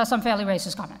 These are some fairly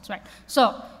racist comments, right?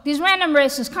 So, these random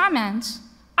racist comments,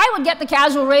 I would get the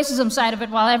casual racism side of it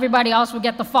while everybody else would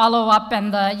get the follow-up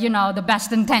and the, you know, the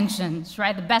best intentions,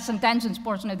 right? The best intentions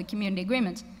portion of the community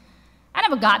agreements. I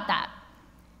never got that.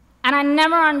 And I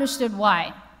never understood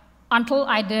why until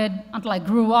I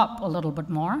grew up a little bit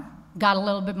more, got a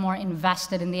little bit more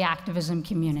invested in the activism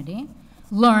community,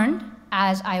 learned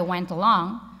as I went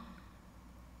along,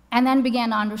 and then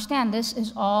began to understand this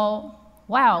is all,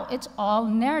 wow, it's all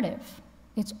narrative.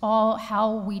 It's all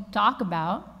how we talk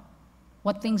about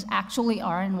what things actually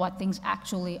are and what things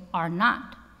actually are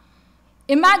not.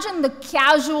 Imagine the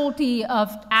casualty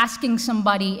of asking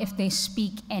somebody if they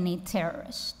speak any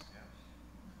terrorist.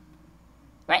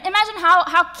 Right? Imagine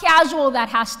how casual that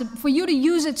has to, for you to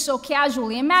use it so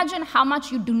casually, imagine how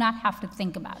much you do not have to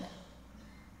think about it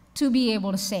to be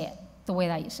able to say it the way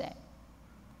that you say it.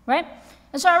 Right?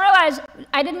 And so I realized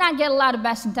I did not get a lot of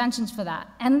best intentions for that.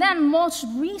 And then most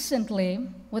recently,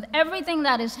 with everything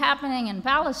that is happening in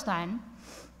Palestine,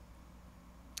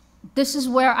 this is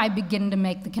where I begin to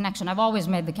make the connection. I've always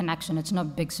made the connection. It's no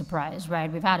big surprise,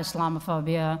 right? We've had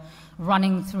Islamophobia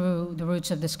running through the roots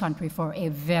of this country for a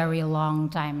very long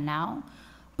time now.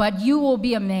 But you will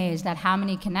be amazed at how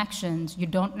many connections you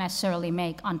don't necessarily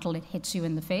make until it hits you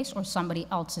in the face or somebody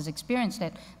else has experienced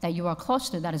it that you are close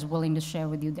to that is willing to share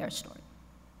with you their story,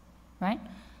 right?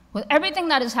 With everything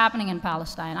that is happening in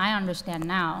Palestine, I understand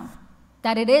now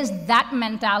that it is that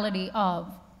mentality of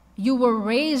you were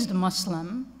raised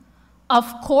Muslim. Of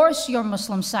course, your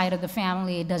Muslim side of the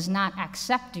family does not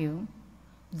accept you.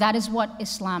 That is what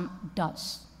Islam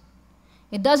does.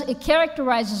 It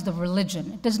characterizes the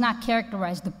religion. It does not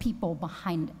characterize the people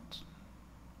behind it,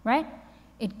 right?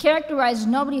 It characterizes,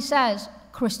 nobody says,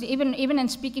 even in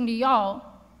speaking to y'all,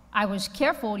 I was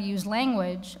careful to use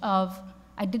language of,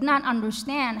 I did not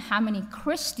understand how many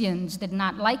Christians did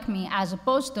not like me as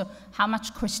opposed to how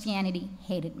much Christianity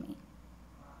hated me.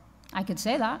 I could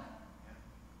say that.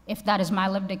 If that is my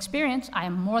lived experience, I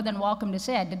am more than welcome to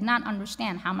say I did not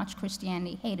understand how much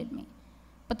Christianity hated me.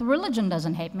 But the religion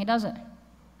doesn't hate me, does it?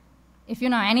 If you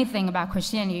know anything about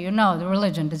Christianity, you know the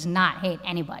religion does not hate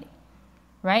anybody,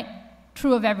 right?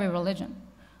 True of every religion.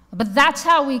 But that's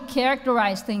how we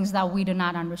characterize things that we do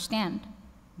not understand.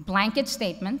 Blanket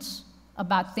statements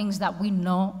about things that we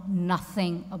know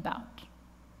nothing about,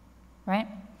 right?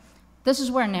 This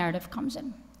is where narrative comes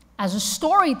in. As a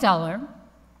storyteller,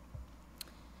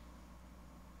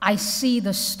 I see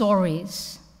the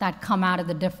stories that come out of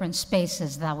the different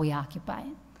spaces that we occupy.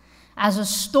 As a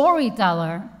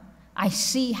storyteller, I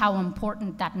see how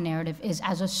important that narrative is.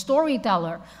 As a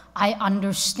storyteller, I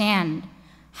understand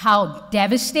how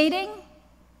devastating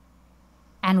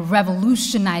and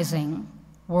revolutionizing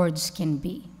words can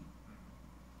be,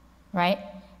 right?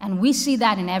 And we see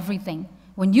that in everything.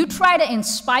 When you try to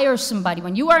inspire somebody,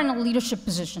 when you are in a leadership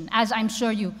position, as I'm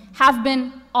sure you have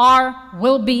been, are,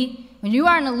 will be, when you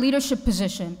are in a leadership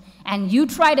position and you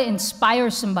try to inspire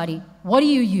somebody, what do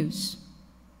you use?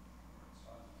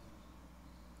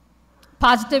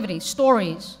 Positivity,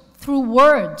 stories, through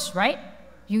words, right?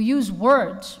 You use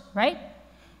words, right?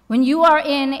 When you are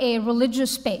in a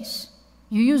religious space,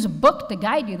 you use a book to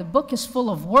guide you. The book is full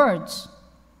of words,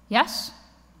 yes?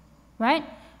 Right?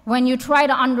 When you try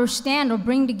to understand or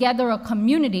bring together a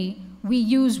community, we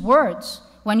use words.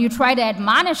 When you try to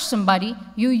admonish somebody,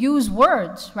 you use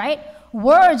words, right?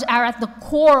 Words are at the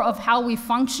core of how we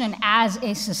function as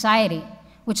a society,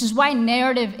 which is why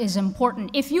narrative is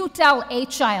important. If you tell a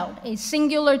child, a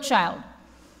singular child,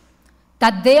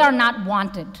 that they are not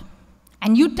wanted,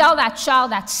 and you tell that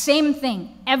child that same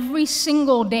thing every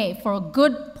single day for a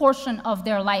good portion of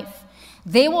their life,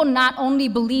 they will not only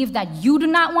believe that you do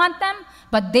not want them,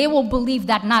 but they will believe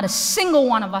that not a single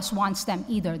one of us wants them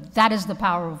either. That is the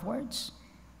power of words,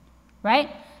 right?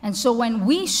 And so when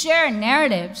we share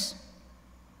narratives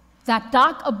that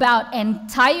talk about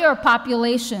entire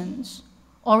populations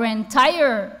or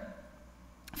entire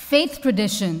faith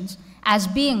traditions as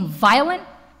being violent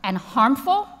and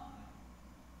harmful,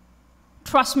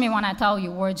 trust me when I tell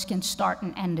you, words can start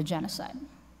and end a genocide.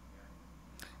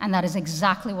 And that is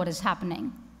exactly what is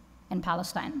happening in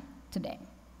Palestine today,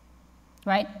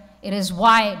 right? It is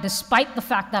why, despite the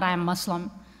fact that I am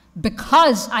Muslim,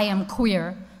 because I am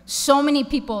queer, so many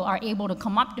people are able to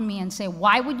come up to me and say,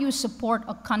 why would you support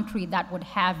a country that would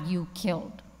have you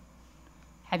killed?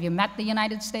 Have you met the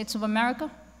United States of America?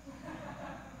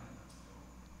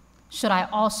 Should I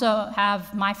also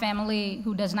have my family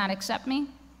who does not accept me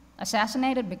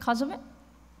assassinated because of it?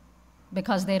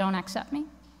 Because they don't accept me?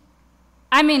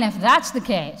 I mean, if that's the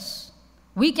case,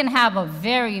 we can have a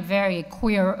very, very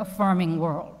queer affirming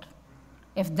world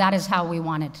if that is how we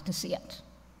wanted to see it,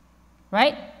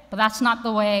 right? But that's not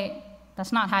the way,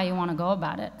 that's not how you want to go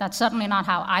about it. That's certainly not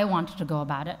how I wanted to go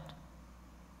about it,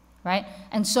 right?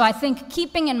 And so I think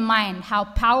keeping in mind how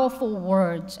powerful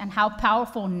words and how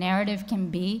powerful narrative can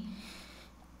be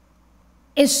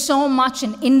is so much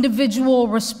an individual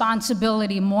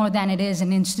responsibility more than it is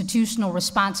an institutional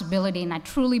responsibility, and I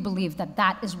truly believe that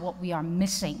that is what we are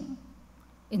missing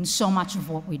in so much of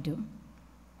what we do.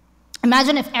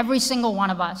 Imagine if every single one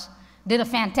of us did a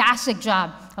fantastic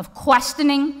job of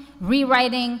questioning,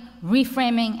 rewriting,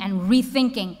 reframing, and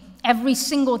rethinking every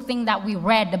single thing that we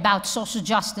read about social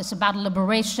justice, about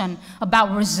liberation,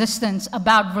 about resistance,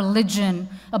 about religion,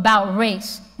 about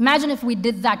race. Imagine if we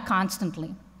did that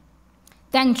constantly.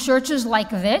 Then churches like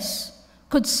this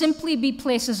could simply be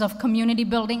places of community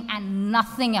building and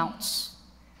nothing else,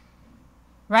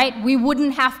 right? We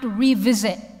wouldn't have to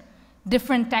revisit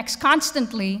different texts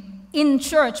constantly in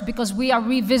church because we are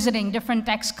revisiting different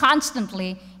texts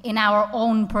constantly in our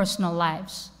own personal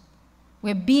lives.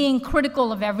 We're being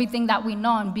critical of everything that we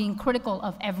know and being critical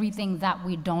of everything that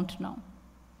we don't know,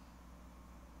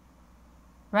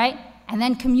 right? And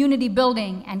then community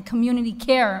building and community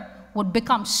care would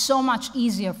become so much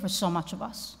easier for so much of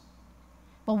us.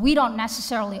 But we don't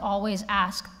necessarily always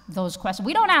ask those questions.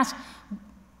 We don't ask,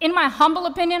 in my humble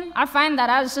opinion, I find that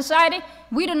as a society,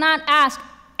 we do not ask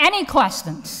any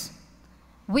questions.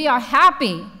 We are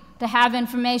happy to have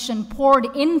information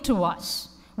poured into us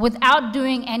without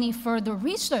doing any further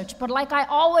research. But like I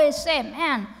always say,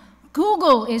 man,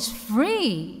 Google is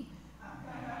free.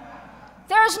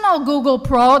 There's no Google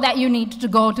Pro that you need to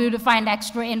go to find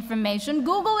extra information.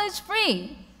 Google is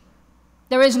free.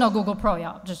 There is no Google Pro,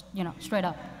 y'all, just, straight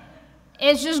up.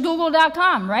 It's just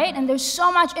google.com, right? And there's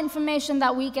so much information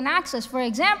that we can access. For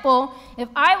example, if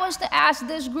I was to ask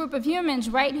this group of humans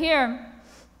right here,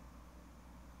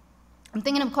 I'm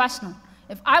thinking of a question.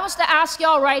 If I was to ask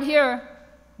y'all right here,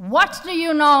 what do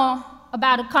you know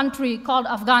about a country called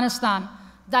Afghanistan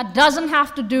that doesn't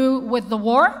have to do with the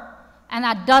war and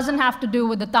that doesn't have to do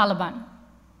with the Taliban?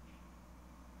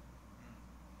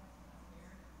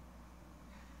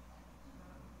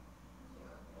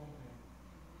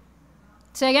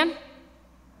 Say again?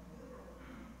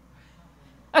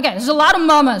 Okay, there's a lot of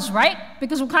murmurs, right?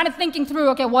 Because we're kind of thinking through,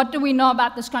 okay, what do we know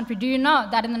about this country? Do you know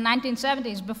that in the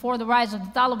 1970s, before the rise of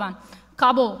the Taliban,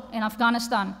 Kabul in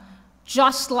Afghanistan,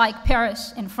 just like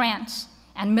Paris in France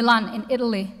and Milan in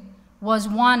Italy, was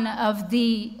one of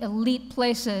the elite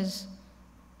places,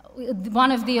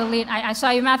 one of the elite, I saw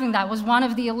you mapping that, was one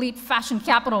of the elite fashion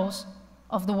capitals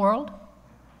of the world?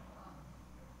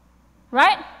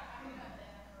 Right?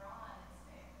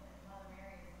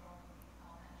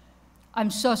 I'm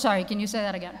so sorry, can you say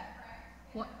that again?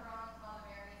 What?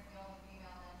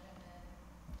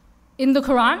 In the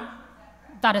Quran?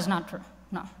 That is not true,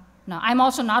 no. No, I'm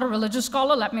also not a religious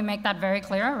scholar, let me make that very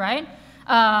clear, right?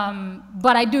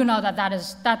 But I do know that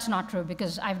that's not true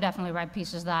because I've definitely read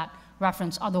pieces that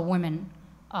reference other women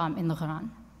in the Quran.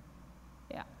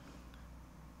 Yeah.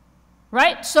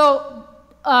 Right, so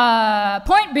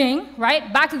point being,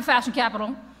 right, back to the fashion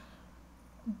capital,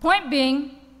 point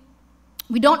being,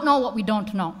 we don't know what we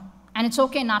don't know, and it's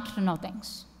okay not to know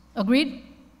things. Agreed?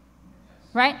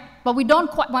 Right? But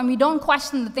when we don't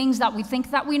question the things that we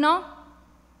think that we know,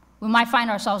 we might find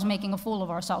ourselves making a fool of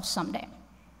ourselves someday.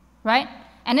 Right?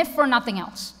 And if for nothing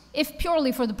else, if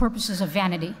purely for the purposes of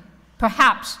vanity,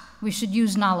 perhaps we should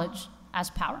use knowledge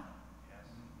as power.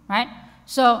 Right?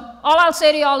 So all I'll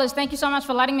say to y'all is thank you so much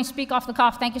for letting me speak off the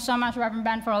cuff. Thank you so much, Reverend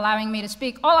Ben, for allowing me to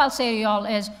speak. All I'll say to y'all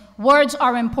is words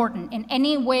are important. In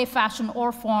any way, fashion,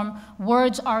 or form,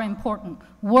 words are important.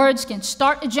 Words can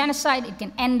start a genocide. It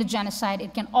can end a genocide.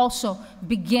 It can also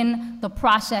begin the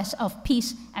process of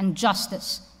peace and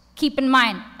justice. Keep in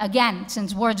mind, again,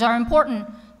 since words are important,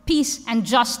 peace and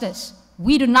justice.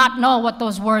 We do not know what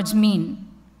those words mean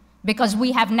because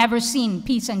we have never seen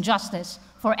peace and justice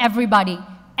for everybody,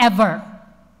 ever.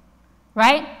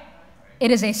 Right?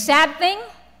 It is a sad thing,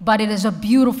 but it is a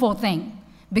beautiful thing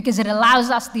because it allows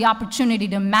us the opportunity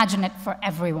to imagine it for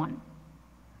everyone.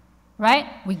 Right?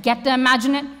 We get to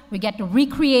imagine it, we get to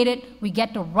recreate it, we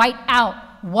get to write out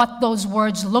what those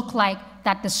words look like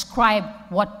that describe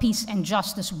what peace and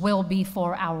justice will be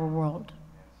for our world.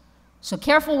 So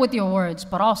careful with your words,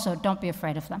 but also don't be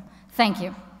afraid of them. Thank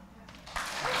you.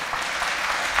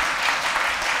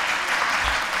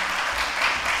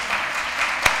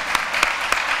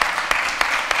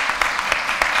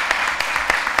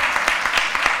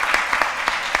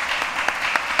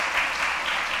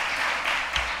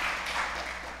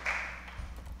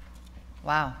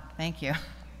 Wow, thank you.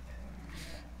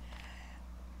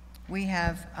 We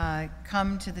have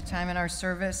come to the time in our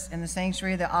service in the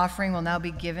sanctuary. The offering will now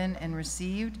be given and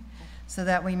received so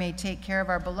that we may take care of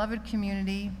our beloved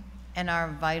community and our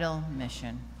vital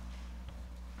mission.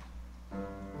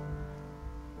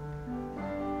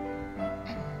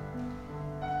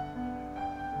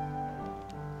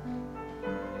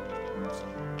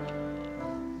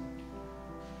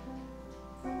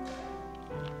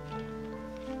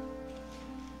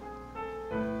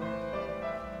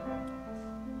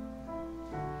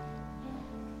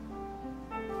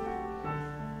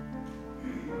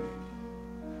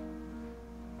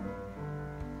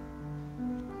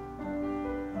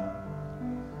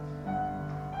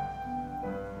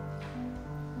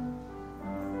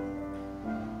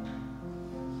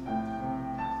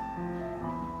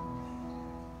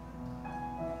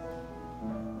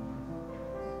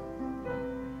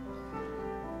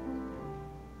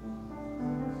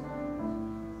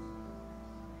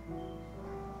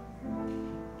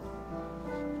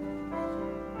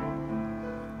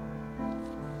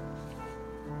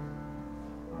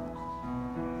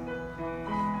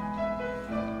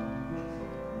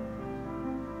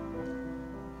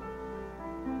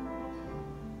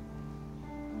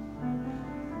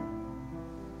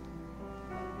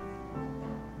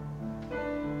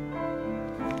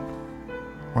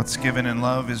 What's given in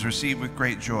love is received with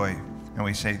great joy, and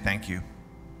we say thank you.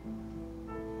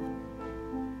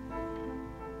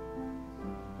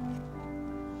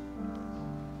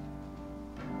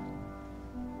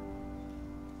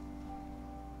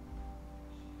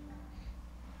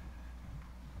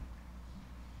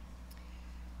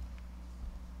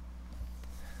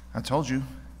 I told you.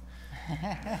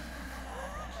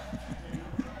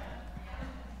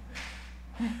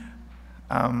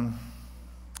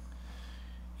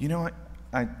 You know what?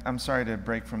 I'm sorry to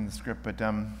break from the script, but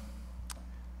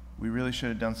we really should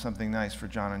have done something nice for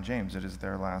John and James. It is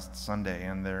their last Sunday,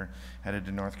 and they're headed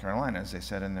to North Carolina, as they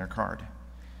said in their card.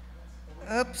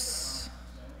 Oops.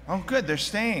 Oh, good. They're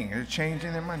staying. They're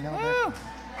changing their mind. No,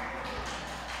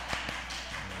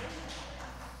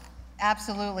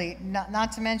 Absolutely.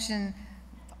 Not to mention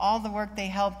all the work they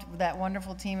helped with that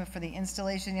wonderful team for the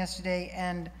installation yesterday,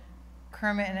 and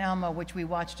Kermit and Elmo, which we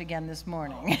watched again this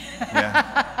morning.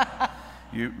 Yeah.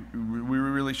 We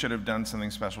really should have done something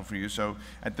special for you. So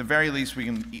at the very least, we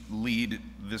can lead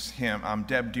this hymn.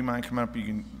 Deb, do you mind coming up? You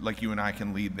can, like you and I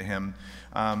can lead the hymn.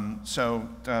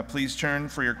 Please turn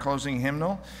for your closing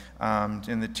hymnal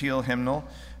in the teal hymnal.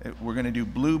 We're going to do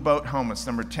Blue Boat Home. It's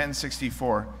number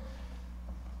 1064.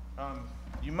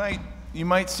 You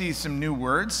might see some new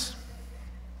words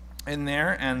in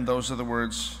there, and those are the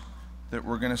words that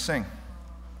we're going to sing.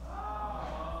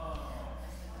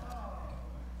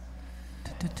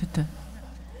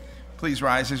 Please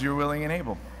rise as you're willing and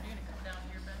able.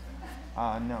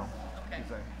 No. Okay.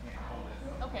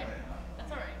 Okay,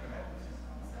 that's all right.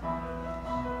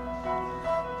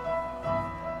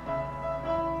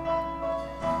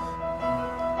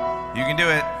 You can do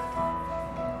it.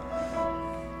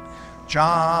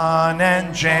 John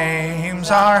and James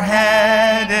are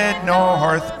headed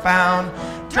northbound,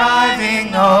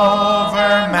 driving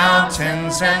over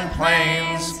mountains and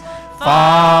plains.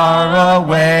 Far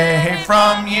away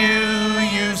from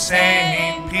you,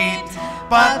 St. Pete,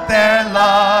 but their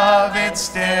love, it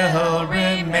still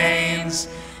remains.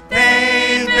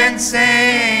 They've been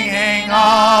singing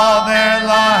all their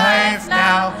life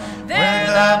now. We're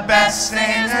the best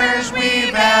singers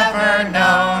we've ever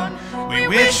known. We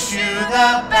wish you the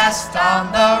the best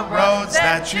on the roads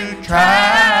that you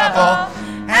travel,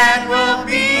 and we'll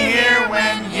be here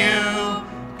when you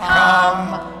come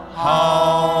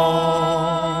home.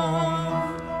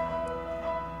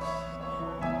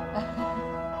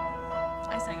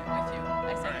 I sang it with you.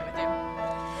 I sang it with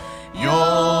you.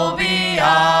 You'll be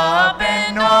up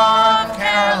in North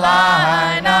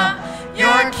Carolina,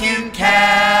 your cute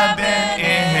cabin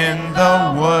in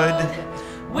the wood.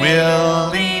 We'll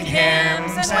lead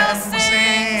hymns and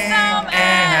sing some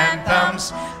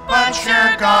anthems, but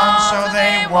you're gone so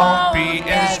they won't be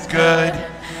as good.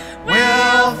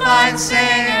 We'll find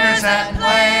singers and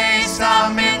play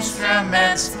some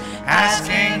instruments,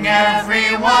 asking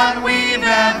everyone we've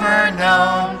ever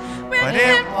known. But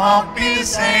it won't be the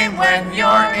same when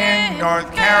you're in North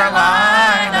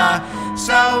Carolina,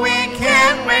 so we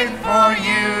can't wait for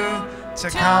you to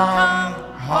come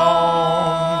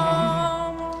home.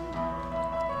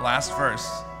 Last verse.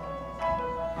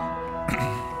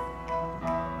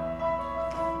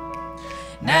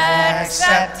 Next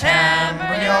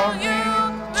September, you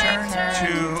turn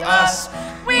to us.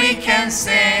 We can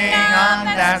sing on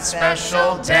that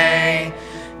special day.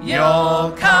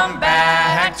 You'll come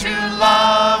back to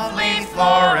lovely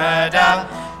Florida.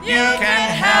 You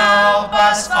can help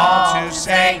us all to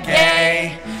stay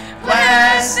gay.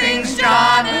 Blessings,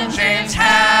 John and James,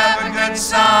 have a good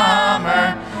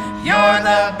summer. You're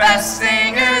the best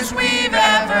singers we've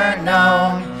ever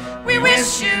known. We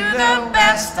wish you the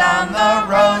best on the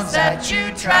roads that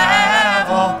you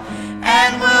travel,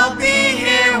 and we'll be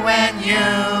here when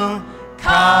you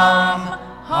come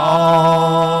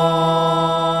home.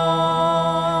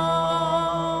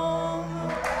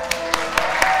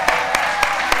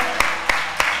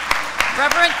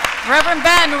 Reverend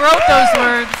Ben wrote those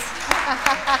words.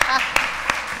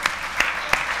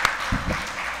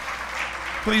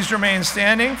 Please remain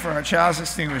standing for our chalice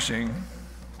extinguishing.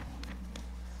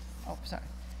 Oh, sorry.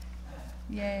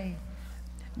 Yay.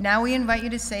 Now we invite you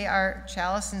to say our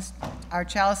chalice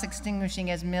extinguishing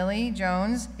as Millie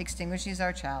Jones extinguishes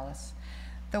our chalice.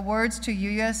 The words to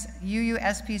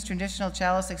UUSP's traditional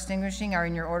chalice extinguishing are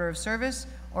in your order of service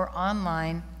or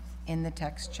online in the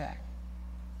text check.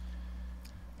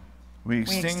 We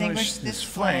extinguish this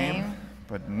flame,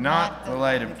 but not the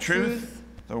light of truth,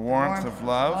 the warmth of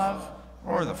love,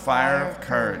 or the fire of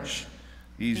courage.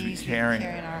 These we carry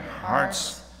in our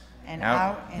hearts and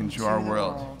out into our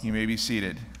world. You may be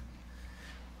seated.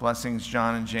 Blessings,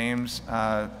 John and James.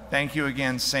 Thank you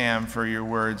again, Sam, for your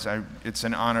words. It's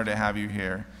an honor to have you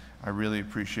here. I really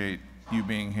appreciate you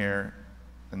being here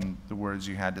and the words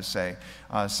you had to say.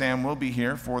 Sam will be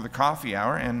here for the coffee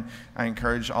hour, and I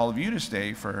encourage all of you to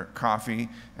stay for coffee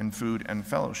and food and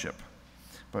fellowship.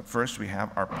 But first, we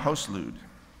have our postlude.